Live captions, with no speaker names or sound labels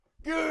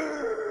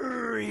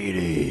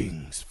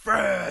Greetings,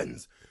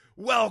 friends.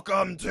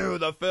 Welcome to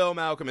the Film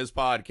Alchemist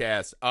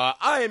podcast.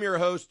 I am your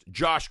host,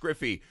 Josh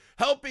Griffey,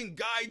 helping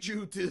guide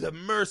you to the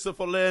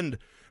merciful end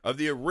of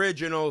the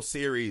original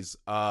series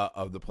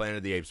of the Planet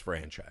of the Apes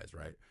franchise,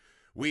 right?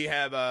 We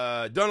have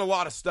done a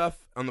lot of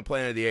stuff on the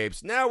Planet of the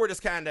Apes. Now we're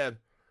just kind of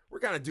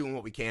doing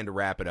what we can to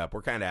wrap it up.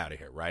 We're kind of out of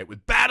here, right?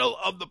 With Battle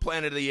of the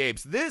Planet of the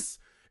Apes. This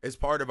is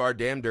part of our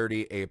Damn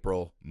Dirty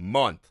April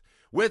month.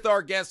 With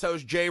our guest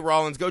host, Jay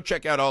Rollins. Go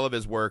check out all of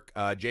his work.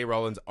 Jay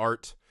Rollins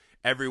art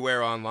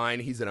everywhere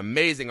online. He's an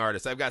amazing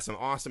artist. I've got some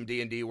awesome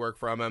D&D work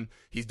from him.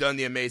 He's done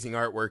the amazing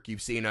artwork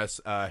you've seen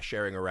us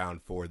sharing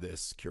around for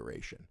this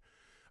curation.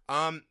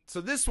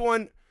 So this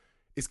one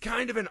is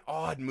kind of an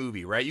odd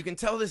movie, right? You can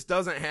tell this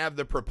doesn't have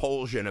the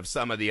propulsion of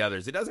some of the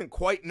others. It doesn't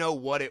quite know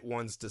what it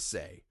wants to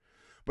say.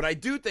 But I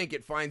do think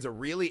it finds a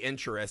really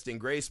interesting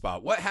gray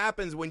spot. What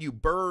happens when you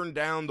burn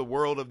down the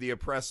world of the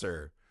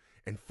oppressor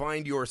and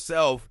find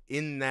yourself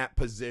in that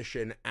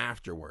position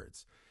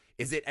afterwards?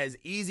 Is it as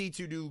easy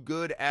to do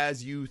good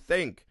as you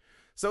think?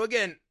 So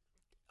again,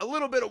 a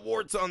little bit of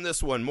warts on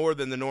this one, more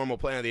than the normal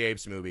Planet of the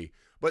Apes movie,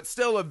 but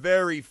still a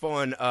very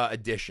fun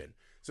addition.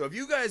 So if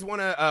you guys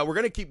want to, we're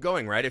going to keep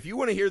going, right? If you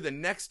want to hear the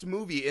next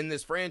movie in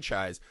this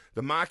franchise,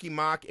 the Mocky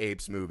Mock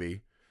Apes movie,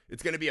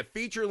 it's going to be a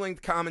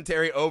feature-length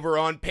commentary over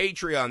on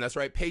Patreon. That's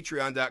right,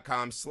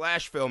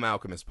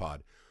 patreon.com/filmalchemistpod.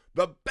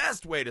 The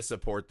best way to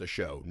support the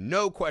show,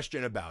 no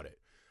question about it.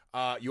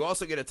 You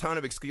also get a ton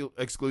of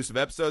exclusive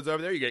episodes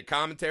over there. You get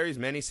commentaries,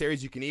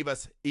 miniseries. You can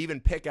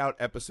even pick out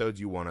episodes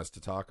you want us to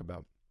talk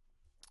about.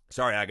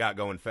 Sorry, I got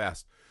going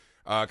fast.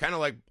 Kind of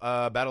like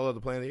Battle of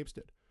the Planet of the Apes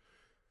did.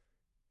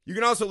 You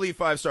can also leave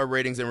 5-star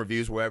ratings and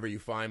reviews wherever you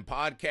find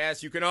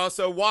podcasts. You can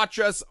also watch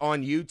us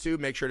on YouTube.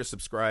 Make sure to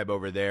subscribe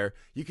over there.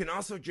 You can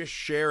also just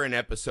share an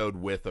episode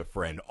with a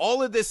friend.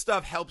 All of this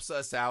stuff helps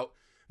us out.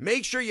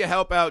 Make sure you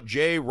help out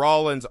Jay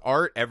Rollins'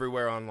 art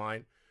everywhere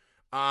online.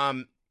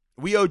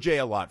 We owe Jay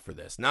a lot for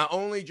this. Not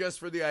only just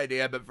for the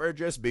idea, but for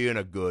just being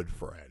a good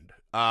friend.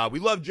 We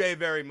love Jay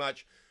very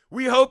much.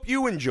 We hope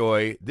you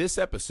enjoy this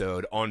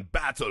episode on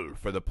Battle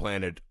for the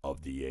Planet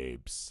of the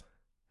Apes.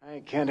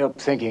 I can't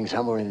help thinking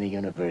somewhere in the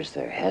universe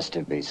there has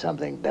to be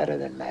something better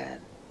than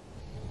man.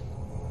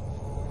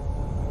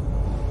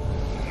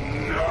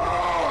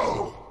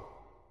 No!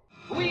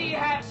 We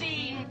have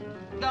seen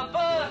the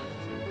birth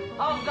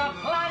of the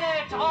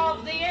Planet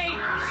of the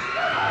Apes!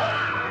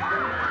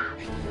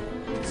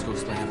 Let's go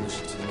explain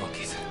evolution to the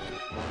monkeys.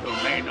 You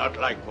may not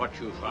like what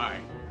you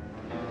find.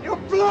 You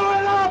blew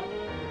it up!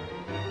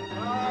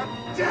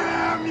 Oh,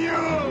 damn you!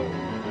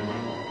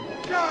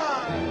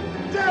 God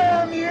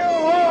damn you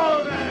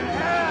all to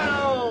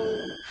hell!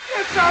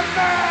 It's a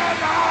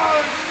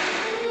madhouse!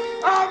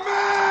 A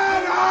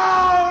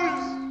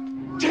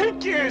madhouse!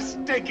 Take your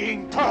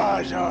stinking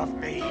paws off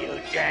me,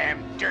 you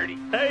damn dirty...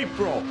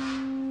 April!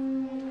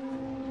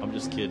 I'm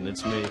just kidding,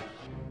 it's me.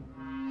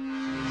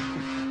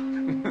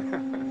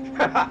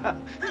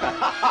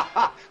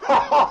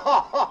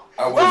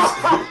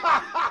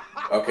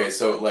 Okay,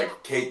 so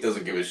like Kate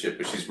doesn't give a shit,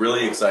 but she's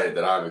really excited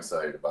that I'm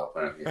excited about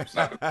Planet of the Apes.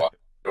 Not gonna watch it,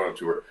 going up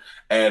to her,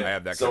 and I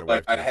have that so kind of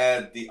like I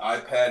had the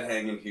iPad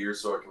hanging here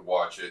so I could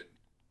watch it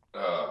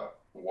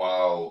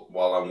while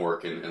I'm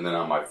working, and then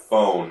on my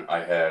phone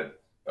I had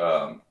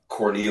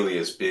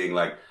Cornelius being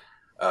like,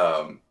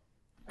 and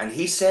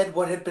he said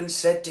what had been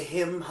said to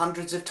him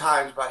hundreds of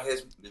times by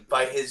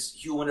his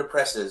human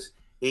oppressors.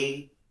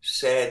 He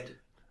said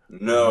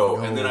no,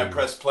 and then I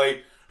pressed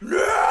play. No!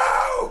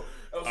 I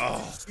was like,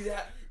 did you see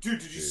that? Dude,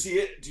 did you see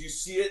it? Do you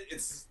see it?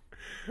 It's...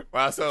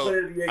 Wow, so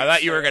I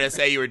thought you were going to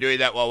say you were doing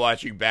that while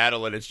watching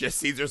Battle, and it's just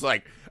Caesar's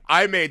like,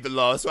 I made the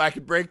law so I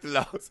can break the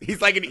laws.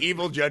 He's like an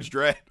evil Judge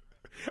Dredd.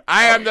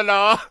 I am the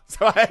law,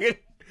 so I can...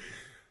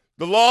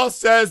 The law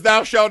says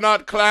thou shalt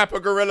not clap a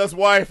gorilla's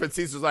wife, and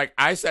Caesar's like,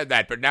 I said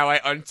that, but now I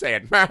unsay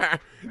it.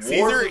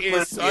 Caesar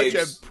is such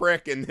a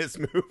prick in this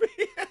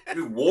movie.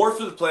 Dude, War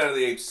for the Planet of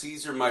the Apes,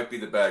 Caesar might be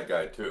the bad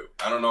guy, too.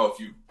 I don't know if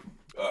you've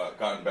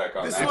gotten back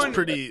on This that. one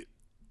pretty...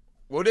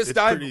 We'll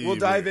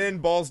dive in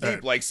balls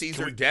deep like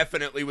Caesar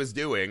definitely was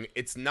doing.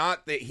 It's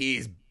not that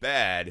he's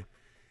bad.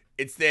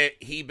 It's that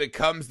he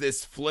becomes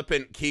this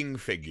flippant king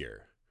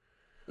figure.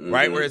 Mm-hmm.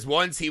 Right? Whereas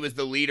once he was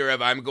the leader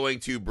of, I'm going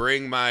to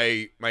bring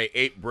my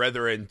ape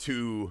brethren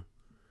to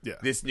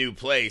this new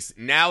place.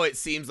 Now it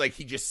seems like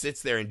he just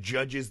sits there and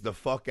judges the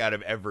fuck out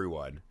of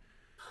everyone.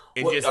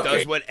 And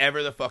does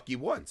whatever the fuck he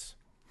wants.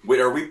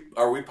 Wait, are we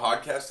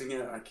podcasting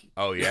yet?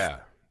 Oh, yeah.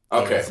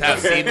 Okay. That's how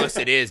seamless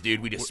it is,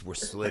 dude. We're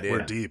slid in.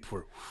 We're deep.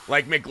 We're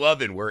like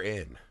McLovin, we're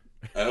in.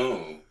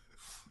 Oh.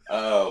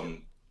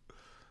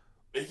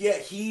 Yeah,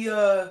 he,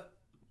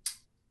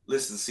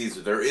 listen,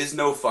 Caesar, there is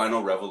no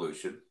final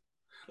revolution.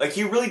 Like,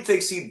 he really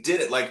thinks he did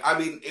it. Like, I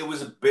mean, it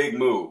was a big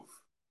move.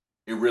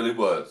 It really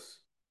was.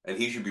 And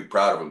he should be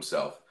proud of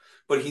himself.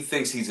 But he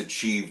thinks he's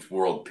achieved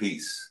world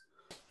peace.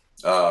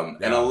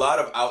 And a lot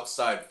of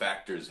outside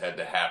factors had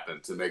to happen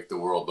to make the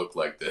world look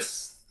like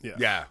this.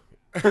 Yeah.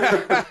 They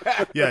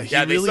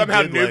really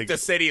somehow nuked the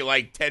city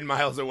like 10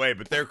 miles away,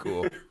 but they're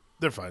cool.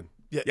 They're fine.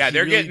 Yeah,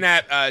 they're getting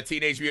that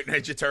Teenage Mutant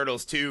Ninja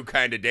Turtles 2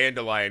 kind of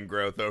dandelion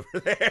growth over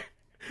there,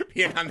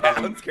 being on the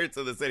outskirts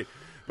of the city.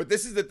 But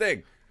this is the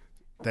thing.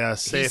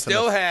 He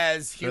still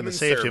has human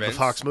safety servants. of the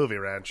Fox Movie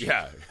Ranch.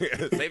 Yeah,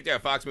 safety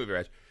of Fox Movie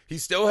Ranch. He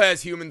still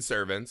has human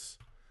servants.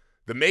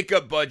 The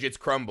makeup budget's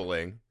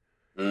crumbling.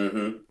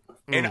 Mm-hmm.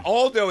 And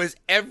Aldo is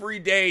every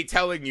day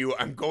telling you,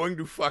 I'm going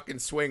to fucking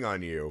swing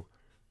on you.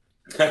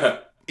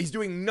 He's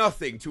doing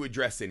nothing to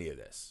address any of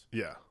this.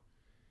 Yeah.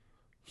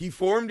 He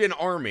formed an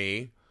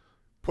army,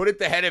 put at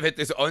the head of it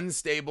this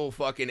unstable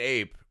fucking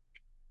ape,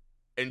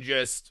 and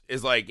just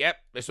is like, yep,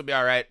 this will be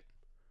all right.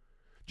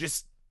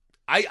 Just,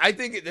 I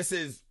think this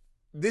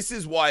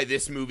is why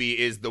this movie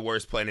is the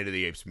worst Planet of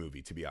the Apes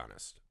movie, to be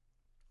honest.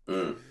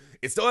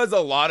 It still has a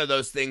lot of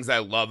those things I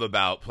love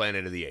about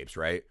Planet of the Apes,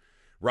 right?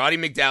 Roddy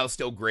McDowell's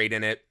still great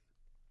in it.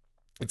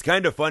 It's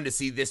kind of fun to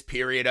see this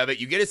period of it.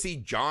 You get to see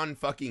John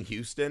fucking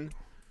Huston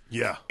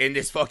in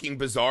this fucking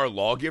bizarre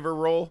lawgiver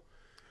role.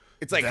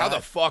 It's like, how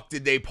the fuck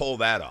did they pull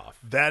that off?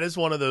 That is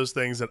one of those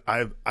things that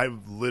I've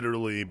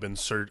literally been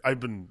I've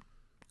been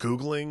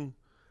Googling.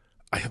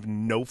 I have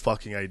no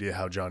fucking idea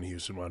how John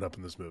Huston wound up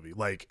in this movie.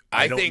 Like,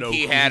 I don't think know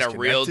he who had he's a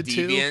real connected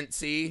to.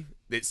 deviancy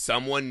that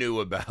someone knew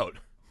about.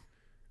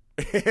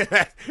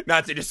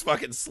 Not to just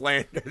fucking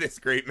slander this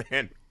great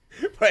man.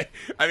 But,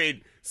 I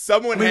mean,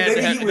 someone had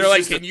to have, they're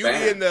like, can you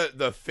be in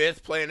the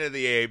fifth Planet of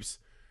the Apes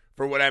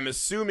for what I'm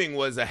assuming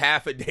was a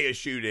half a day of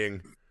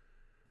shooting?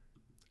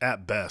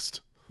 At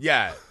best.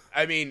 Yeah.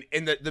 I mean,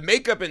 and the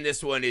makeup in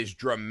this one is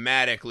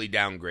dramatically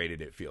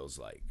downgraded, it feels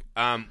like.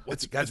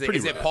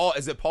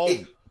 Is it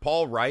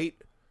Paul Wright?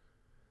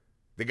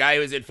 The guy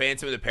who was in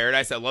Phantom of the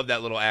Paradise? I love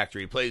that little actor.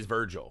 He plays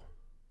Virgil.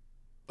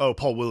 Oh,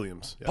 Paul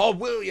Williams. Yeah. Paul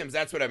Williams,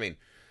 that's what I mean.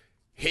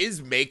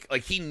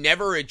 He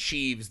never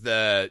achieves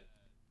the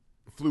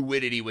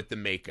fluidity with the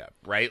makeup,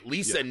 right?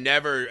 Lisa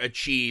never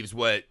achieves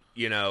what,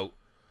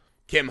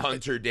 Kim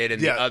Hunter did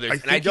and the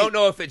others. I don't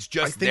know if it's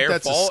just their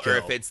fault or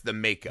if it's the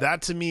makeup.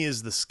 That to me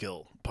is the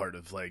skill part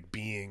of like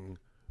being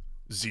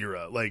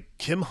Zero. Like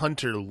Kim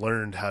Hunter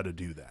learned how to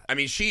do that. I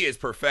mean, she is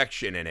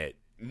perfection in it.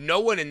 No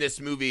one in this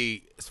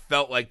movie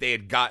felt like they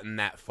had gotten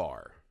that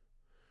far.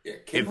 Yeah,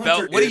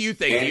 what do you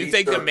think? Do you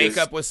think the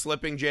makeup was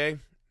slipping, Jay?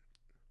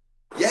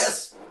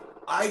 Yes.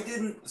 I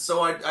didn't.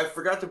 So I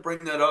forgot to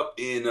bring that up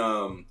in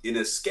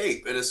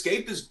Escape. And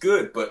Escape is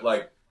good, but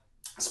like,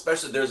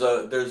 especially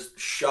there's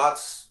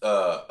shots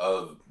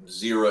of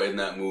Zero in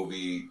that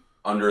movie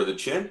under the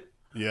chin.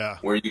 Yeah.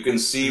 Where you can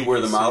see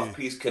where the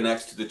mouthpiece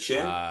connects to the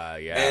chin.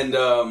 Yeah. And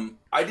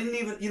I didn't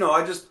even,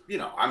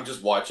 I'm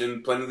just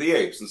watching Planet of the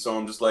Apes, and so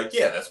I'm just like,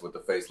 yeah, that's what the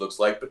face looks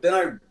like. But then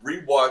I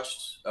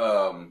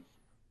rewatched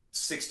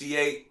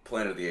 68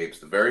 Planet of the Apes,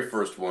 the very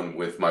first one,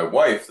 with my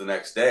wife the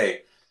next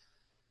day.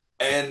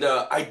 And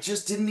I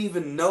just didn't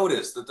even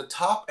notice that the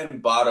top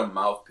and bottom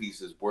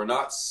mouthpieces were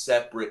not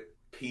separate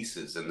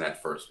pieces in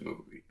that first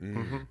movie.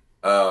 Mm-hmm.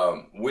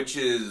 Which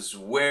is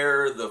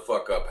where the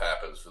fuck up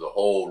happens for the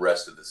whole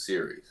rest of the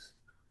series.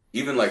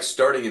 Even like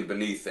starting in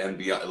Beneath and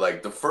Beyond,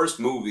 like the first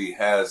movie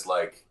has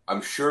like,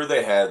 I'm sure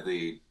they had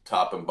the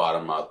top and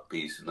bottom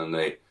mouthpiece, and then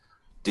they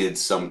did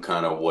some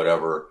kind of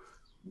whatever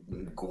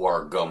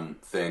guar gum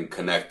thing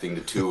connecting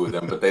the two of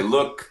them, but they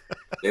look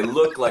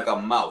like a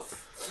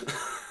mouth.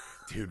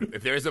 Dude,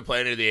 if there's a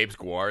Planet of the Apes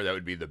guar, that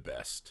would be the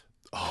best.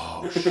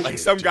 Oh, like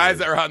some guys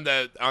that are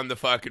on the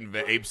fucking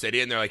Ape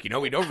City, and they're like,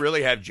 we don't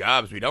really have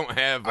jobs. We don't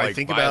have like. I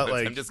think violence. about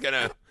like I'm just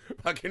gonna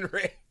fucking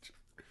rage.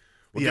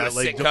 We'll do a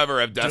like sick cover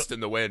of Dust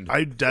in the Wind.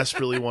 I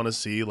desperately want to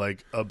see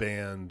like a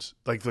band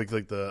like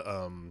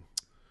the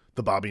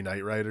Bobby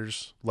Knight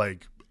Riders,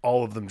 like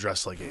all of them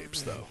dressed like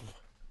apes though.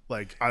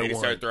 Like I want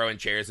start throwing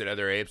chairs at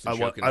other apes.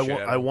 And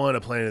I want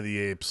a Planet of the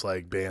Apes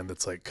like band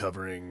that's like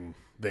covering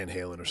Van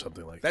Halen or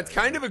something like that. That's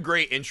kind of a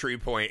great entry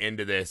point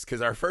into this,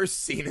 because our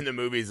first scene in the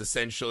movie is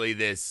essentially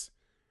this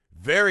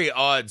very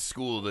odd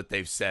school that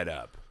they've set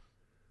up.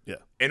 Yeah.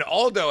 And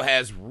Aldo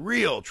has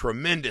real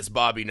tremendous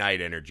Bobby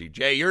Knight energy.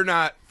 Jay, you're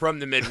not from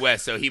the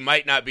Midwest, so he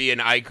might not be an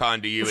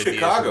icon to you.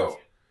 Chicago.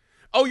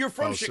 Oh, you're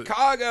from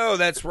Chicago.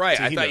 That's right.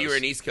 I thought you were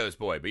an East Coast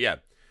boy, but yeah.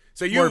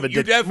 So you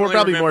definitely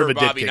remember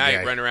Bobby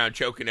Knight running around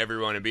choking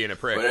everyone and being a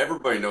prick. But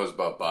everybody knows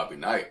about Bobby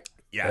Knight.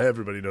 Yeah,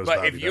 everybody knows.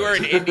 But if you're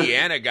an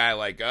Indiana guy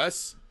like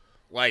us,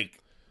 like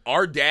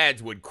our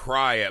dads would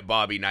cry at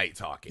Bobby Knight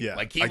talking. Yeah,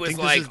 like he was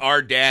like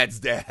our dad's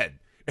dad.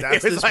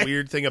 That's this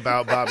weird thing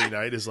about Bobby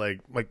Knight is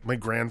like my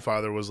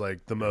grandfather was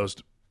like the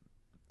most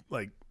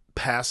like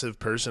passive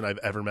person I've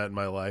ever met in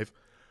my life.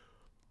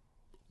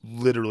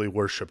 Literally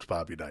worshipped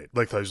Bobby Knight.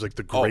 Like he was like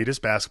the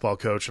greatest basketball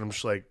coach, and I'm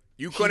just like.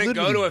 You couldn't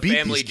go to a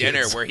family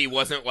dinner where he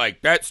wasn't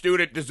like, that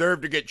student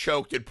deserved to get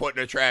choked and put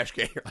in a trash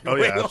can. Like, oh,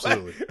 yeah,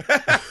 absolutely.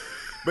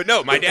 But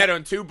no, my dad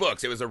owned two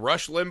books. It was a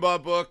Rush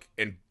Limbaugh book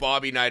and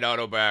Bobby Knight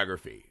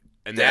autobiography.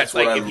 And that's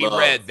like, if he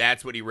read,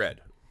 that's what he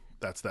read.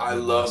 That's that. I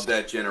love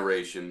that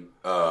generation.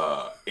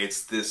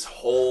 It's this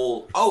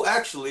whole... Oh,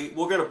 actually,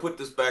 we're going to put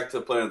this back to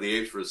Planet of the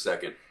Apes for a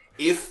second.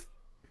 If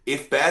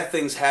if bad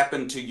things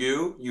happen to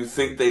you, you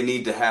think they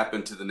need to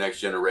happen to the next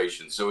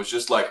generation. So it's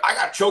just like, I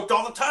got choked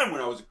all the time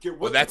when I was a kid.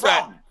 What's the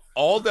problem?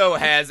 Aldo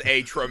has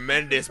a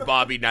tremendous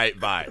Bobby Knight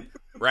vibe,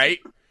 right?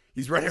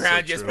 He's running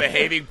around just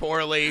behaving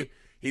poorly.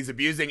 He's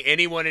abusing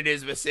anyone in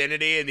his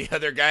vicinity, and the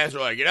other guys are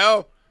like,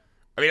 I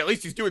mean, at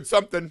least he's doing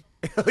something.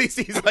 At least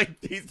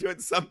he's doing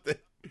something.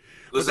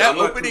 Listen, that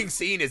opening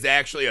scene is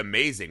actually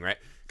amazing, right?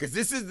 Because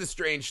this is the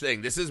strange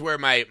thing. This is where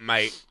my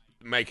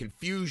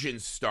confusion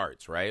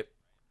starts, right?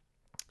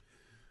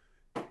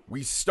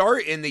 We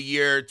start in the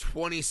year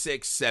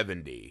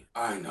 2670.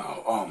 I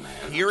know. Oh,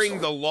 man. Hearing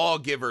the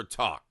lawgiver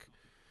talk.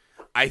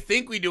 I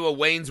think we do a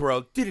Wayne's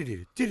World.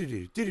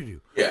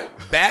 Yeah.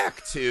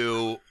 Back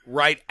to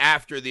right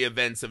after the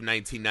events of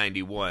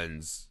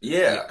 1991's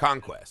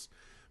Conquest.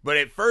 But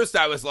at first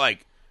I was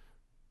like,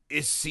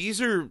 is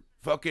Caesar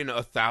fucking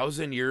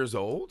 1,000 years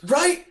old?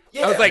 Right?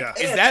 Yeah. I was like,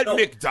 is that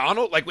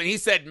McDonald? Like when he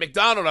said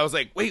McDonald, I was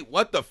like, wait,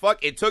 what the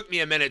fuck? It took me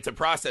a minute to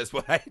process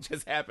what had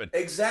just happened.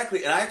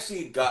 Exactly. And I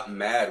actually got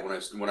mad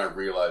when I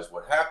realized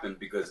what happened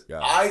because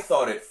I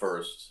thought at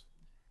first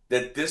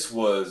that this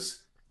was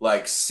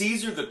like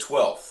Caesar the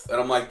 12th.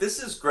 And I'm like,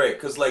 this is great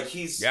because like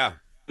he's,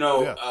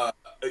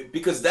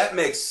 because that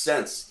makes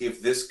sense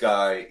if this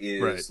guy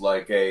is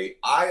like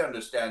I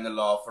understand the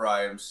law for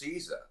I am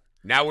Caesar.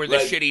 Now we're the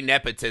shitty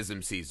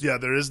nepotism Caesar. Yeah,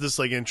 there is this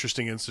like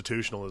interesting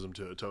institutionalism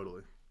to it,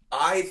 totally.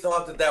 I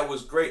thought that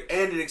was great,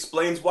 and it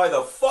explains why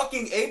the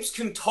fucking apes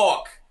can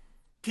talk.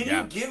 Can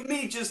you give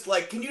me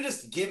can you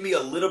just give me a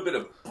little bit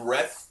of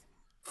breath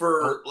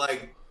for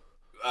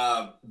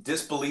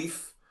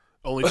disbelief?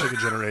 Only took a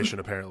generation,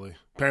 apparently.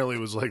 Apparently, it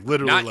was like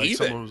literally not like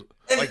even. someone was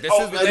like this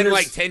is within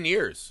like 10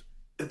 years.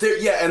 And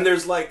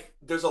there's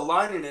a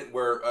line in it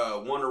where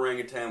one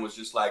orangutan was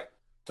just like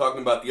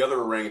talking about the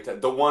other orangutan,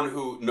 the one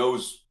who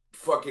knows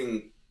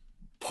fucking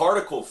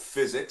particle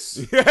physics.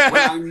 When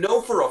I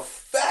know for a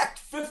fact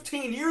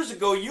 15 years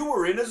ago you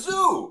were in a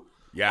zoo.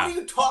 Yeah. What are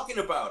you talking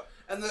about?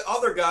 And the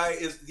other guy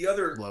is the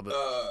other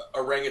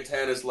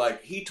orangutan is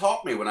like, he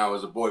taught me when I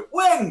was a boy.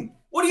 When?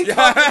 What are you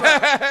talking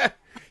about?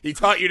 He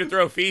taught you to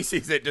throw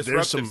feces at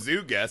disruptive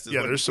zoo guests.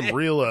 Yeah, there's some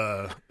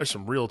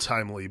real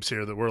time leaps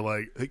here that we're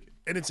like,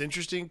 and it's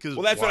interesting because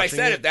that's what I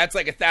said. If that's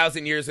like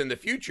 1,000 years in the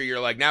future, you're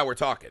like, now we're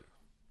talking,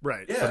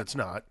 right? Yeah. But it's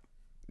not.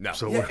 No,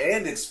 so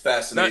and it's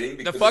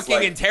fascinating. The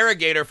fucking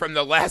interrogator from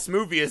the last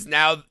movie is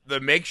now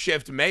the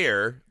makeshift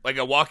mayor, like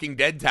a Walking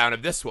Dead town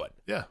of this one.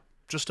 Yeah,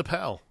 just a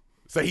pal.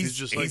 So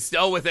he's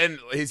still within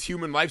his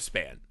human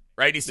lifespan,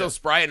 right? He's still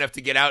spry enough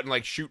to get out and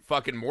like shoot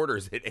fucking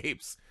mortars at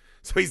apes.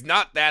 So he's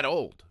not that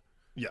old.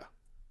 Yeah,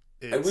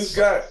 and we've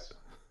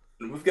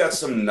got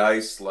some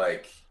nice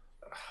like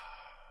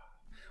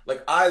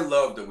I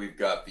love that we've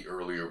got the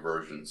earlier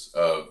versions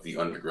of the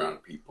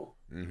underground people.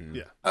 Mm-hmm.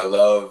 Yeah, I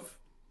love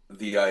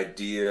the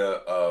idea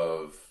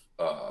of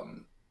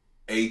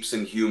apes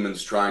and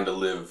humans trying to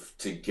live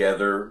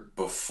together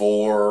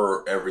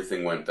before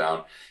everything went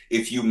down.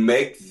 If you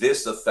make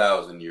this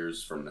 1,000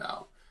 years from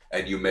now,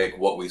 and you make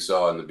what we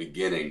saw in the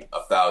beginning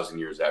 1,000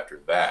 years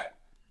after that.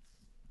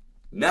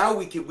 Now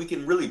we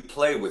can really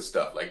play with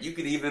stuff. Like you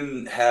could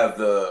even have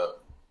the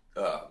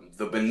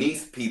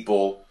beneath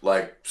people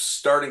like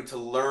starting to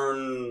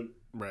learn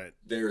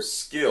their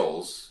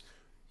skills,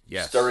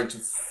 starting to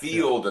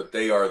feel that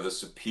they are the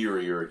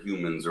superior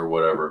humans or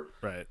whatever.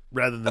 Right.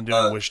 Rather than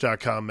doing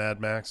Wish.com Mad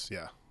Max.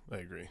 Yeah, I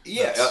agree.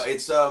 Yeah,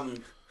 it's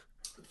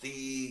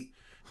the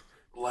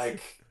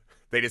like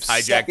they just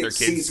hijacked their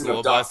kids'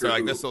 school bus. They're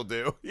like, this will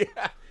do. Yeah.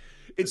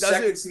 The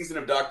second season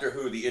of Doctor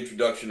Who, the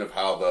introduction of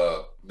how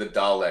the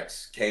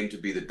Daleks came to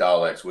be the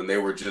Daleks when they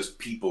were just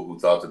people who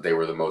thought that they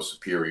were the most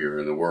superior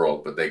in the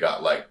world, but they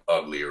got like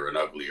uglier and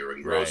uglier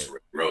and grosser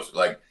and grosser.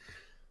 Like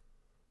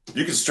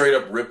you can straight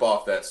up rip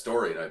off that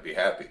story and I'd be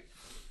happy.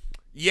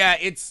 Yeah,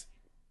 it's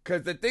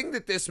because the thing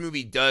that this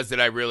movie does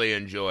that I really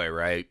enjoy,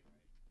 right?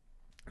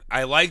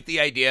 I like the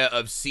idea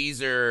of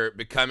Caesar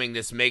becoming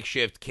this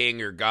makeshift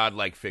king or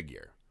godlike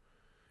figure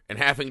and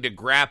having to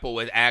grapple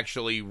with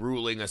actually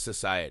ruling a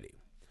society.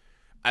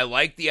 I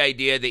like the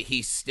idea that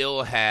he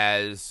still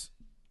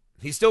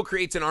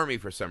creates an army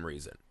for some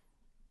reason,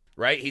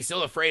 right? He's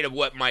still afraid of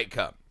what might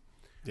come.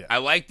 Yeah. I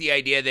like the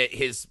idea that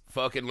his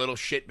fucking little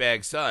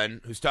shitbag son,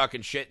 who's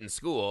talking shit in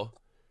school,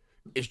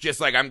 is just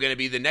like, I'm going to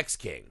be the next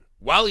king,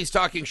 while he's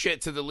talking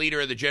shit to the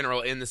leader of the general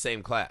in the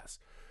same class.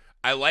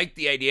 I like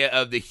the idea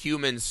of the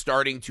humans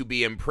starting to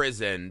be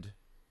imprisoned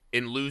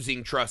in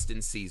losing trust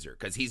in Caesar,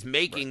 because he's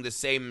making the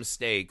same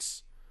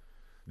mistakes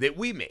that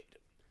we made.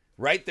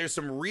 Right? There's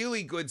some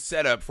really good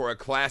setup for a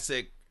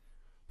classic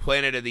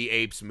Planet of the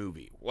Apes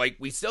movie. Like,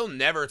 we still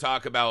never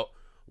talk about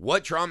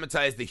what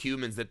traumatized the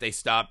humans that they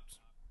stopped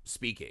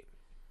speaking.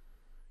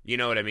 You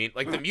know what I mean?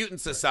 Like, the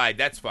mutants aside,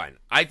 that's fine.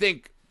 I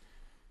think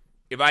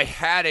if I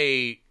had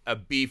a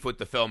beef with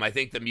the film, I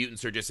think the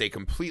mutants are just a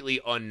completely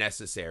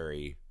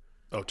unnecessary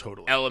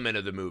totally element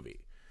of the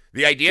movie.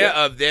 The idea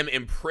of them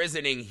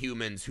imprisoning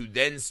humans who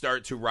then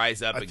start to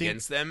rise up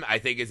against them, I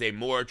think, is a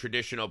more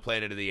traditional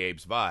Planet of the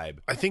Apes vibe.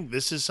 I think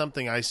this is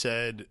something I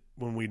said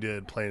when we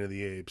did Planet of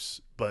the Apes,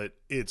 but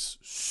it's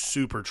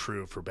super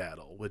true for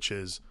Battle, which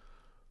is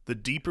the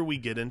deeper we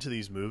get into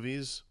these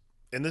movies,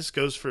 and this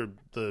goes for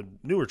the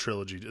newer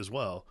trilogy as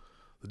well,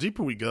 the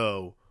deeper we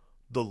go,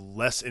 the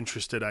less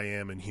interested I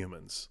am in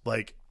humans.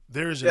 Like,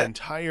 there's an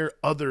entire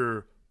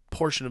other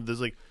portion of this.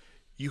 Like,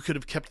 you could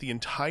have kept the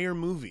entire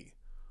movie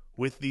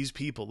with these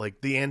people.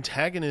 Like, the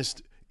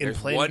antagonist in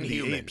Planet of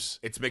the Apes.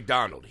 It's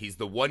McDonald. He's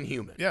the one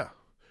human. Yeah.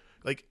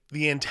 Like,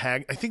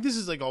 I think this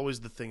is, like, always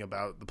the thing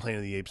about the Planet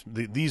of the Apes,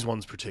 these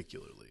ones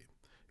particularly,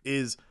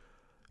 is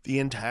the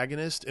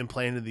antagonist in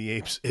Planet of the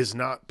Apes is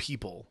not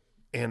people,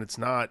 and it's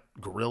not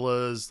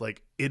gorillas.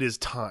 Like, it is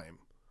time.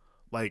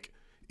 Like,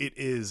 it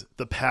is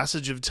the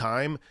passage of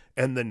time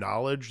and the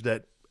knowledge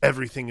that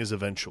everything is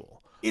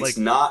eventual. It's like,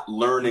 not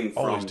learning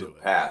from the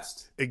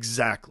past.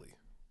 Exactly.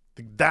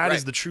 That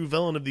is the true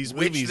villain of these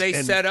movies. Which they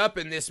set up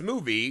in this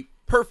movie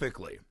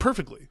perfectly.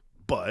 Perfectly.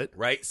 But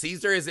right,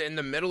 Caesar is in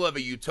the middle of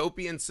a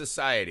utopian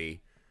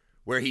society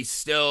where he's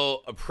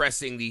still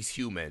oppressing these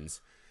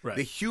humans. Right.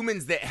 The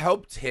humans that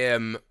helped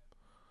him,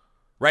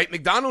 right?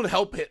 McDonald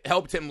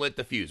helped him lit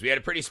the fuse. We had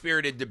a pretty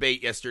spirited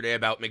debate yesterday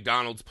about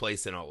McDonald's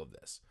place in all of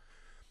this.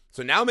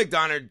 So now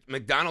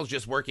McDonald's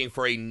just working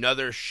for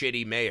another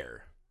shitty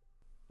mayor.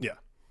 Yeah.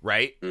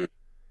 Right?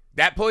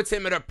 That puts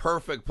him in a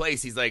perfect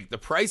place. He's like, the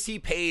price he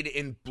paid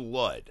in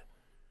blood,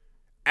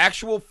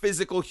 actual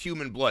physical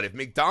human blood. If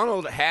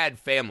McDonald had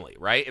family,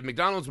 right? If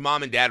McDonald's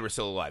mom and dad were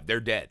still alive, they're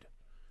dead.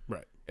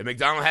 Right. If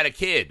McDonald had a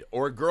kid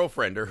or a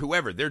girlfriend or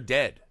whoever, they're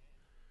dead.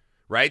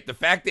 Right? The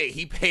fact that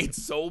he paid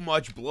so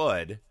much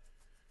blood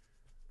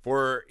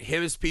for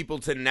his people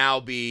to now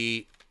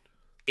be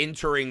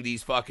entering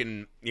these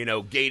fucking,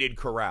 gated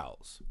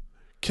corrals.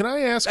 Can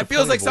I ask? That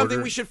feels like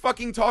something we should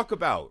fucking talk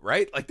about,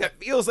 right? Like, that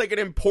feels like an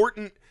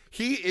important.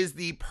 He is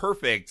the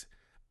perfect.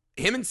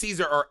 Him and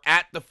Caesar are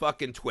at the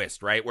fucking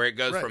twist, right? Where it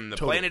goes from the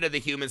planet of the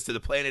humans to the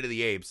planet of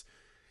the apes.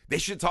 They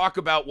should talk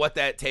about what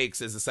that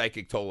takes as a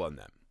psychic toll on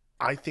them.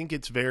 I think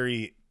that's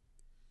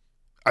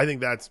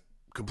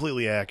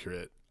completely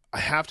accurate. I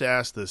have to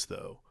ask this,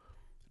 though.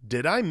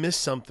 Did I miss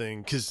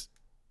something? Because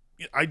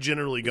I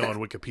generally go on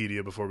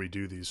Wikipedia before we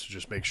do these to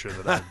just make sure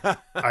that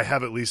I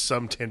have at least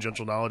some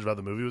tangential knowledge about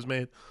the movie was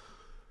made.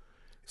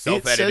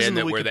 Self-edit in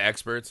that we're the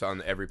experts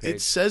on every page.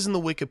 It says in the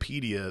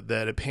Wikipedia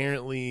that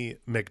apparently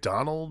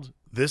McDonald,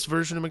 this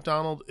version of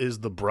McDonald, is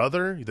the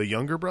brother, the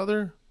younger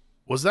brother.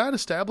 Was that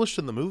established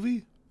in the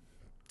movie?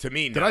 To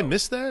me, no. Did I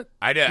miss that?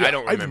 I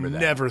don't remember that.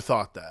 I've never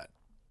thought that.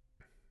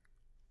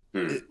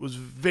 It was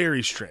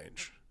very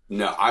strange.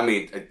 No, I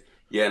mean,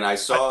 and I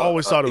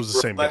always thought it was the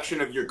same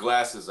reflection of your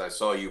glasses. I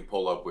saw you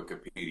pull up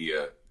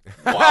Wikipedia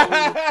while we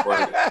were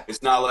recording.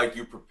 It's not like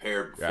you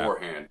prepared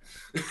beforehand.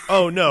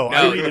 Oh no,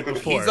 I read it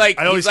before.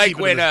 He's like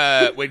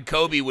when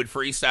Kobe would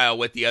freestyle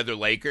with the other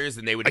Lakers,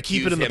 and they would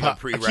accuse him of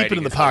pre-writing. I keep it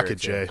in the pocket,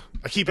 Jay.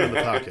 I keep it in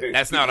the pocket.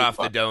 That's not off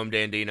the dome,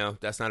 Dandino.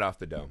 That's not off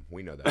the dome.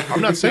 We know that.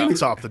 I'm not saying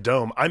it's off the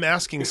dome. I'm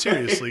asking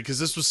seriously because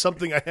this was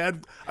something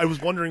I was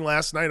wondering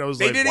last night. I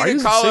was like, why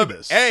does it say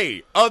this?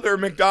 Hey, other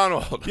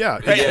McDonald. Yeah,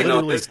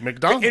 literally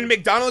McDonald. And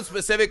McDonald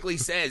specifically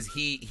says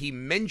he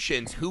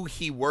mentions who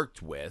he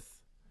worked with.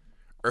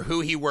 Or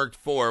who he worked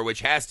for, which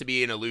has to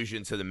be an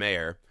allusion to the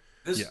mayor.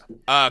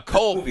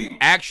 Cole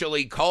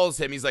actually calls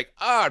him. He's like,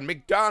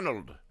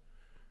 McDonald.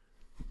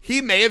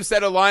 He may have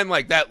said a line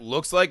like, that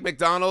looks like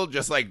McDonald,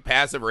 just like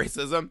passive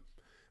racism.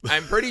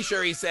 I'm pretty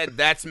sure he said,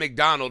 that's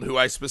McDonald, who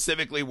I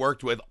specifically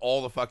worked with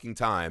all the fucking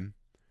time.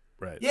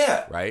 Right.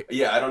 Yeah. Right?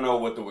 Yeah, I don't know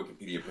what the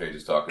Wikipedia page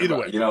is talking Either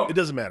about. way, it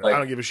doesn't matter. I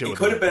don't give a shit. It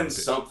could have been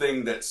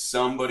something that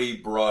somebody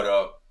brought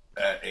up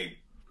at a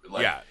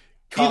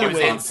Either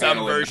way, in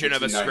some version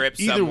of a script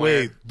Either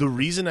somewhere. way, the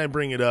reason I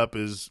bring it up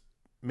is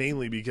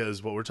mainly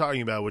because what we're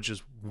talking about, which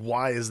is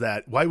why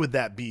would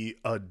that be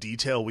a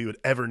detail we would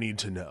ever need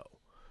to know?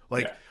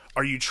 Like,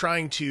 are you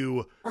trying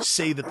to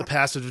say that the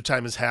passage of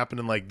time has happened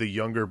and like the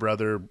younger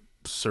brother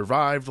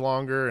survived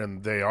longer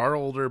and they are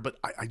older? But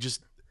I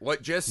just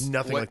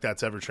nothing like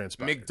that's ever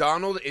transpired.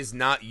 McDonald is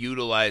not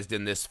utilized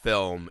in this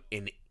film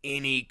in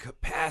any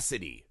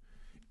capacity.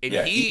 And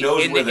he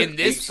knows in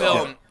this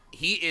film.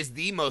 He is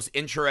the most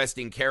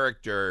interesting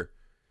character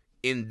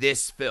in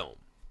this film,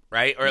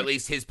 right? Or at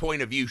least his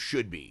point of view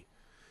should be.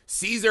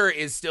 Caesar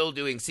is still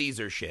doing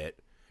Caesar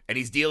shit, and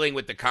he's dealing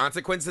with the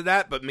consequence of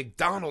that, but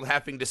McDonald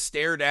having to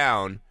stare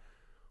down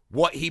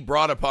what he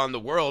brought upon the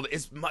world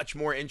is much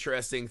more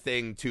interesting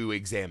thing to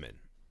examine.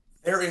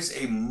 There is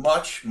a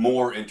much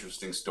more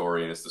interesting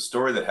story, and it's the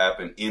story that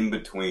happened in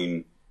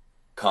between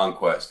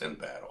Conquest and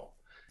Battle.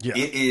 Yeah.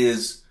 It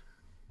is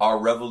our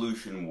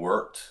revolution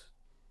worked.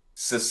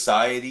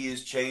 Society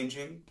is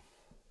changing.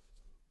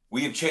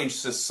 We have changed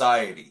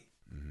society,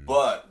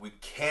 but we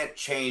can't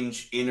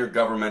change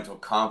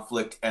intergovernmental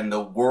conflict, and the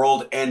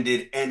world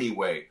ended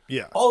anyway.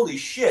 Yeah. Holy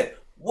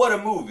shit, what a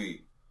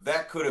movie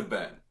that could have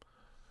been.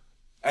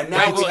 And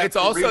now it's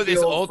also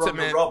this ultimate from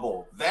the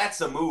rubble.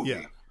 That's a movie.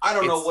 Yeah. I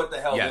don't know what the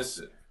hell this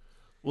is.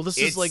 Well, this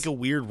is like a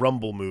weird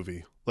Rumble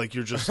movie. Like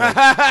you're just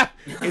like,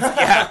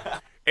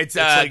 it's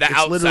like, the it's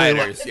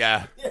Outsiders.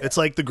 Like, it's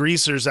like the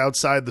greasers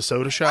outside the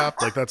soda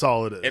shop. Like that's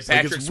all it is. And like,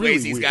 Patrick it's really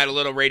Swayze's weird. got a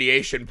little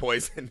radiation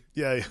poison.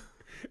 Yeah.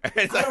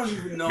 It's I like, don't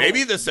even know.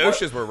 maybe the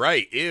Socs were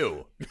right.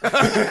 Ew.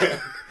 I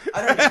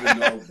don't even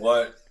know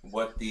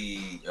what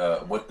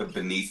the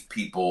beneath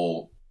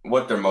people,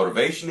 what their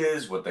motivation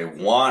is, what they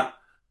want,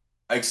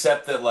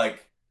 except that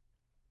like,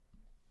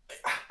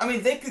 I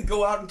mean, they could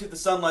go out into the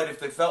sunlight if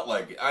they felt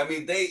like it. I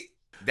mean,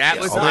 that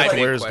was all they my have to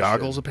big wear is question.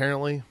 goggles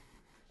apparently.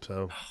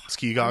 So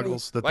ski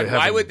goggles that Like, they have.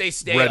 why in would they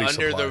stay ready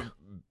under supply.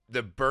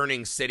 the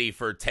burning city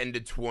for 10 to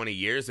 20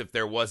 years if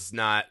there was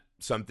not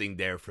something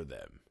there for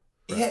them?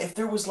 Yeah, if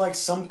there was like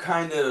some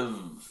kind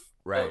of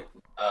Right.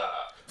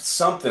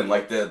 something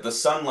like the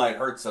sunlight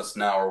hurts us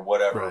now or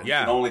whatever. Right. We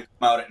Yeah. can only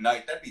come out at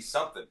night. That'd be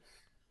something.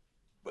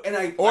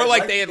 And Or I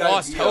like they had the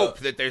lost idea- hope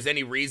that there's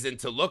any reason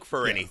to look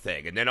for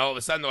anything, and then all of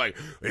a sudden they're like,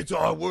 "It's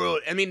our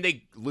world." I mean,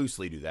 they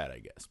loosely do that, I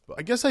guess. But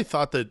I guess I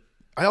thought that.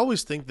 I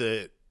always think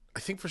that.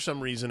 I think for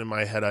some reason in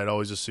my head I'd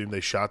always assumed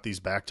they shot these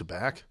back to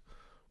back,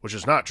 which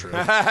is not true.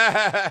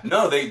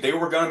 No, they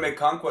were going to make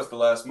Conquest the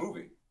last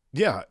movie.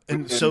 Yeah,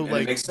 and so it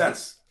like makes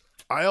sense.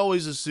 I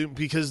always assume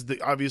because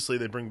obviously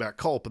they bring back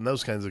Culp and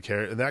those kinds of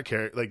characters, and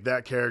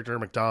that character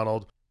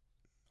McDonald.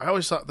 I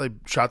always thought they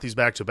shot these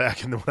back to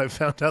back, and then when I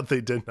found out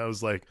they didn't, I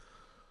was like,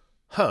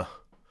 "Huh,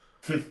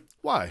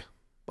 why?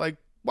 Like,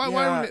 why?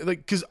 Why? Like,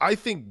 because I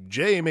think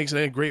Jay makes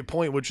a great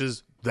point, which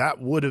is that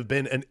would have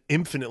been an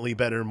infinitely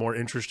better, more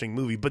interesting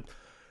movie, but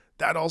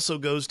that also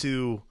goes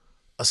to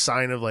a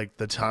sign of like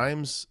the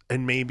times,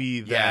 and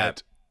maybe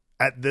that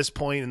at this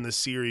point in the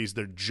series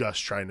they're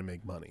just trying to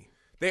make money.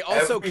 they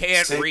also Every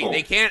can't single-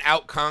 they can't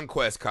out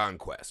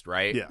conquest,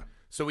 right? Yeah.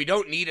 So we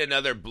don't need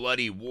another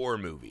bloody war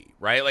movie,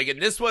 right? Like in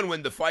this one,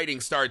 when the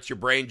fighting starts, your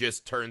brain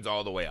just turns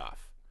all the way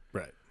off.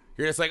 Right.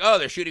 You're just like, oh,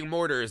 they're shooting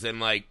mortars and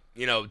like,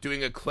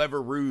 doing a clever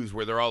ruse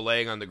where they're all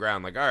laying on the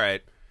ground. Like, all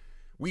right,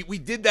 we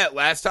did that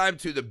last time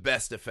to the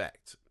best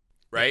effect,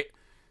 right?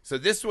 So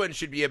this one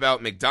should be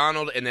about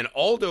McDonald, and then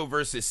Aldo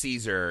versus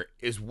Caesar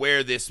is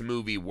where this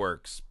movie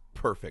works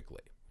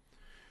perfectly.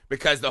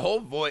 Because the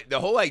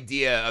whole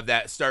idea of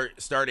that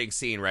starting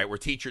scene, right, where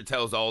teacher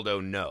tells Aldo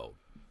no.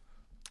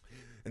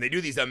 And they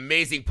do these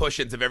amazing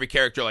push-ins of every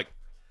character like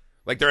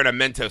they're in a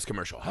Mentos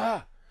commercial.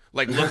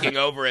 Like looking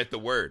over at the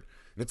word.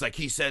 And it's like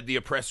he said the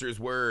oppressor's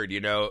word,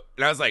 And I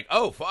was like,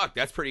 "Oh, fuck,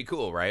 that's pretty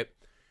cool, right?"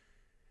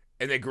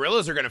 And the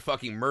gorillas are going to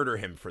fucking murder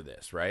him for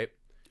this, right?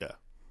 Yeah.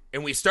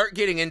 And we start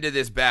getting into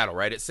this battle,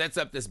 right? It sets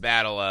up this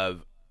battle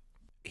of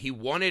he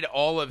wanted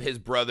all of his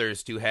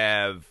brothers to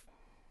have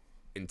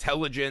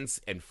intelligence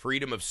and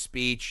freedom of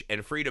speech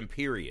and freedom,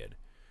 period.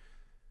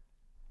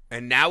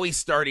 And now he's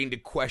starting to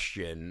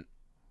question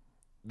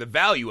the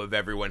value of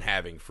everyone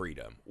having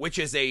freedom, which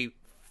is a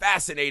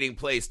fascinating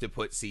place to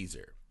put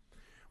Caesar,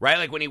 right?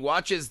 Like when he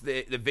watches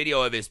the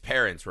video of his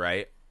parents,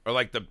 right? Or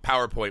like the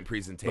PowerPoint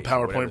presentation. The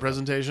PowerPoint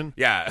presentation?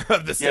 Yeah,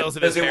 of the stills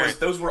of his parents.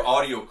 Those were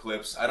audio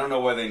clips. I don't know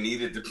why they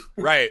needed to.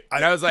 Right.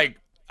 And I was like,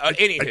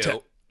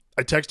 anywho.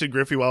 I texted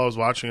Griffey while I was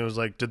watching. I was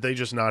like, "Did they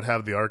just not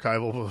have the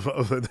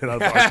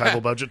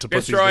archival budget to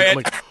put Destroy these?" it. I'm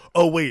like,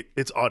 "Oh wait,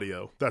 it's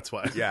audio. That's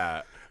why."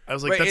 Yeah. I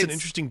was like, But "That's an it's-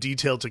 interesting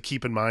detail to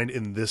keep in mind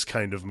in this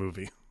kind of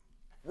movie."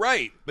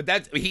 Right.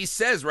 But he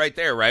says right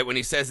there, right? When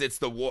he says it's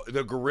the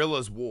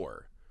guerrillas'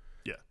 war.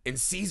 Yeah. And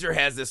Caesar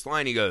has this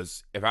line. He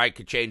goes, "If I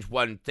could change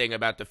one thing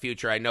about the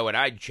future, I know what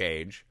I'd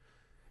change."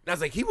 And I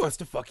was like, he wants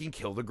to fucking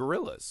kill the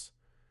gorillas.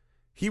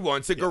 He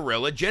wants a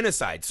guerrilla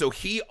genocide. So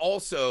he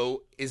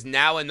also is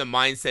now in the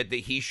mindset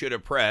that he should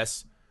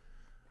oppress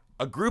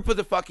a group of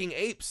the fucking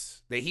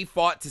apes that he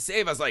fought to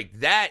save. I was like,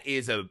 that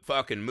is a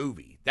fucking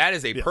movie. That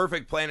is a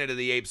perfect Planet of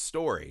the Apes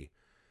story.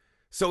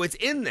 So it's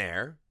in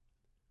there.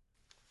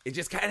 It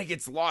just kind of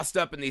gets lost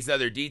up in these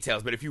other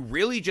details. But if you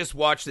really just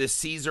watch this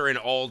Caesar and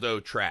Aldo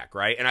track,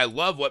 right? And I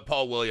love what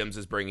Paul Williams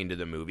is bringing to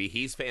the movie.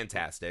 He's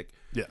fantastic.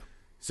 Yeah.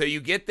 So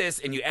you get this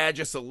and you add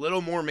just a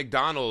little more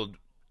McDonald,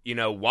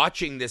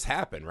 watching this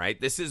happen, right?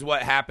 This is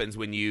what happens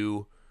when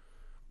you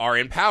are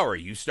in power.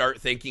 You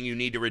start thinking you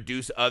need to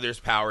reduce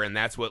others' power, and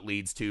that's what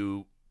leads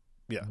to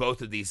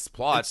both of these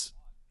plots.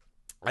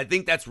 I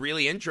think that's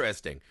really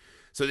interesting.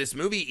 So this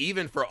movie,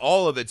 even for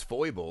all of its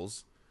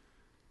foibles,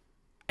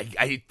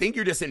 I think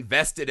you're just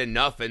invested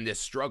enough in this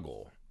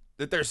struggle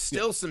that there's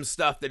still some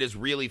stuff that is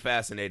really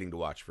fascinating to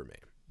watch for me.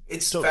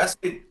 It's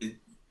fascinating.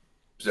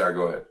 Sorry,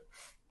 go ahead.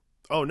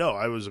 Oh no,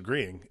 I was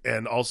agreeing,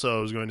 and also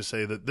I was going to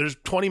say that there's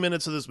 20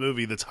 minutes of this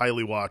movie that's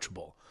highly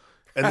watchable,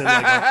 and then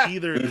like on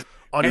either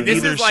This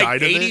either is like side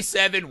of it,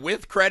 87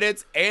 with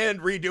credits and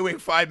redoing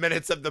 5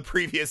 minutes of the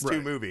previous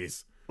two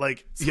movies.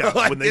 like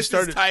Like, when they this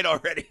started, is tight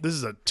already. this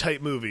is a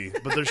tight movie,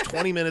 but there's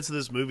 20 minutes of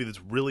this movie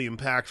that's really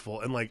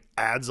impactful and like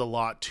adds a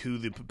lot to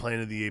the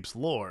Planet of the Apes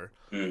lore.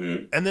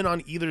 Mm-hmm. And then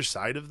on either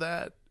side of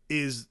that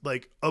is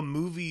like a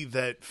movie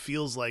that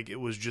feels like it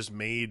was just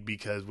made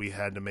because we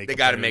had to make. They a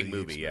gotta Planet make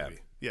of the movie,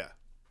 Apes yeah.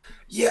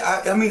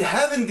 Yeah, I mean,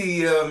 having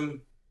the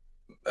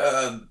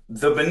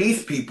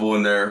beneath people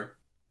in there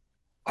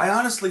I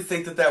honestly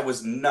think that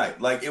was nice.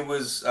 Like it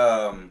was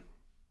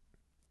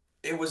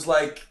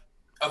like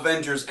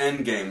Avengers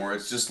Endgame, where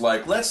it's just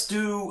like, let's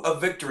do a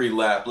victory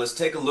lap. Let's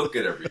take a look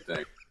at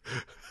everything.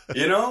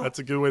 You know? That's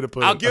a good way to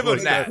put I'll it. give I like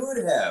him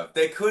that.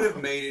 They could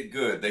have made it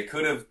good. They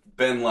could have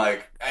been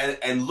like,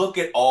 and look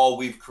at all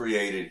we've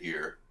created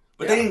here.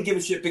 But they didn't give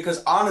a shit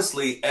because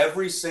honestly,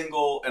 every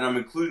single, and I'm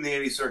including the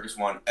Andy Serkis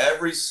one,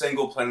 every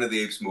single Planet of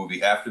the Apes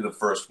movie after the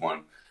first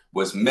one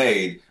was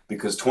made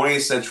because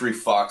 20th Century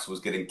Fox was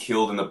getting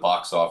killed in the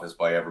box office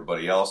by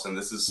everybody else, and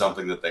this is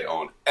something that they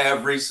owned.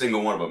 Every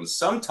single one of them.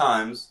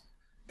 Sometimes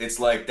it's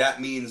like that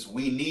means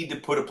we need to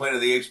put a Planet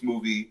of the Apes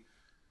movie,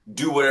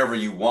 do whatever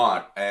you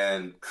want,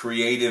 and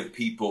creative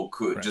people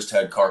could just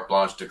had carte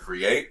blanche to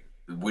create,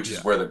 which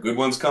is where the good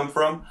ones come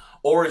from.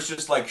 Or it's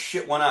just like,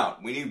 shit went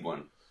out. We need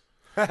one.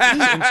 It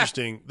is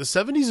interesting. The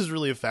 70s is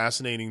really a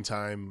fascinating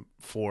time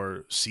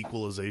for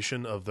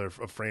sequelization of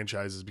of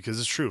franchises because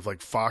it's true.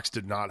 Like Fox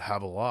did not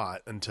have a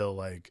lot until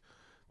like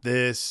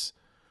this,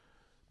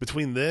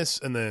 between this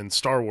and then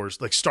Star Wars.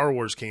 Like Star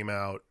Wars came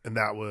out, and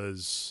that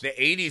was The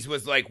 80s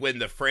was like when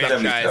the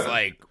franchise 77.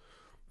 like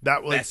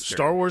that was Fester.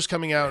 Star Wars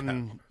coming out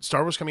in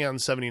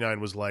 79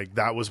 was like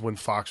that was when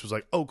Fox was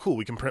like, oh cool,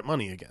 we can print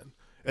money again.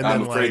 And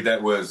I'm then afraid like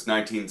that was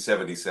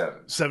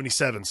 1977.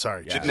 77,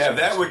 sorry. Yeah. Now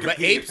that would But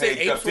compete Apes, with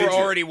Apes Up Apes were Digit.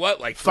 already what,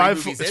 like Five,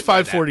 movies it's in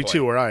by that 5:42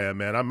 point. where I am,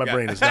 man. My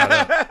brain is not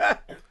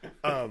up.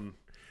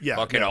 Yeah,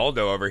 Fucking no.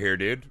 Aldo over here,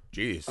 dude.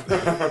 Jeez.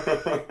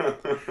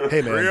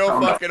 Hey man,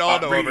 Real fucking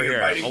Aldo bringing over it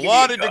here. right A into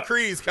lot you, of Doc.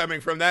 decrees coming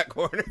from that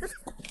corner.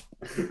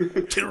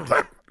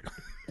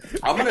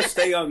 I'm going to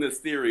stay on this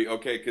theory,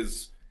 okay,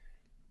 because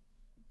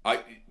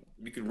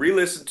you could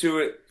re-listen to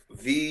it.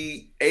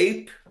 The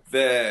ape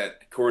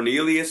that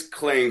Cornelius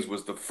claims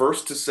was the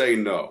first to say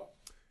no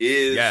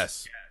is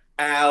Yes.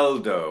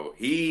 Aldo.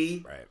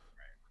 Right.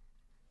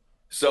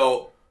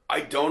 So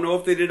I don't know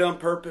if they did it on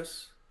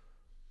purpose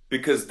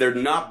because they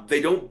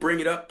don't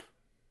bring it up.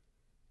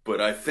 But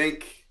I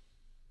think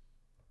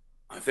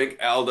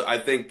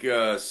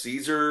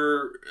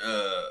Caesar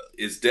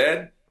is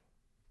dead.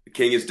 The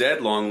king is dead.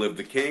 Long live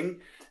the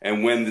king.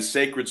 And when the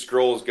sacred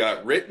scrolls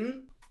got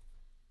written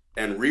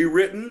and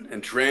rewritten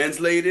and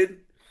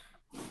translated,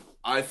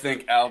 I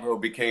think Aldo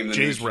became the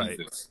Jay's new right.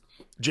 Jesus.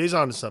 Jay's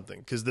on to something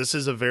because this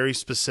is a very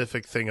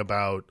specific thing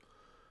about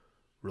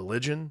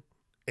religion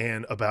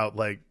and about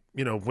like,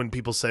 you know, when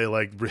people say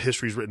like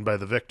history's written by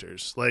the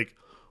victors. Like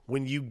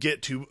when you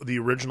get to the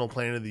original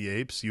Planet of the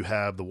Apes, you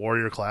have the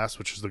warrior class,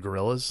 which is the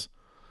gorillas,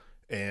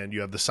 and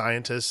you have the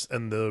scientists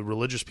and the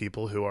religious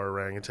people who are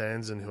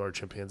orangutans and who are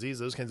chimpanzees,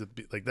 those kinds of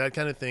like that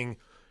kind of thing.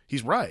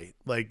 He's right.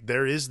 Like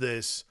there is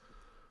this,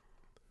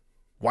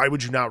 why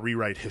would you not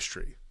rewrite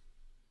history?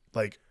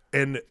 Like,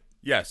 and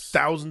Yes.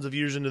 thousands of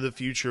years into the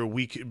future,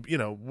 we could, you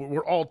know,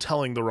 we're all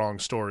telling the wrong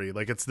story.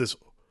 Like it's this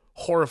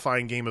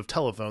horrifying game of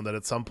telephone that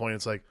at some point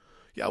it's like,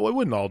 yeah, why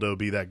wouldn't Aldo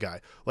be that guy?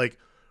 Like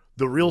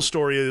the real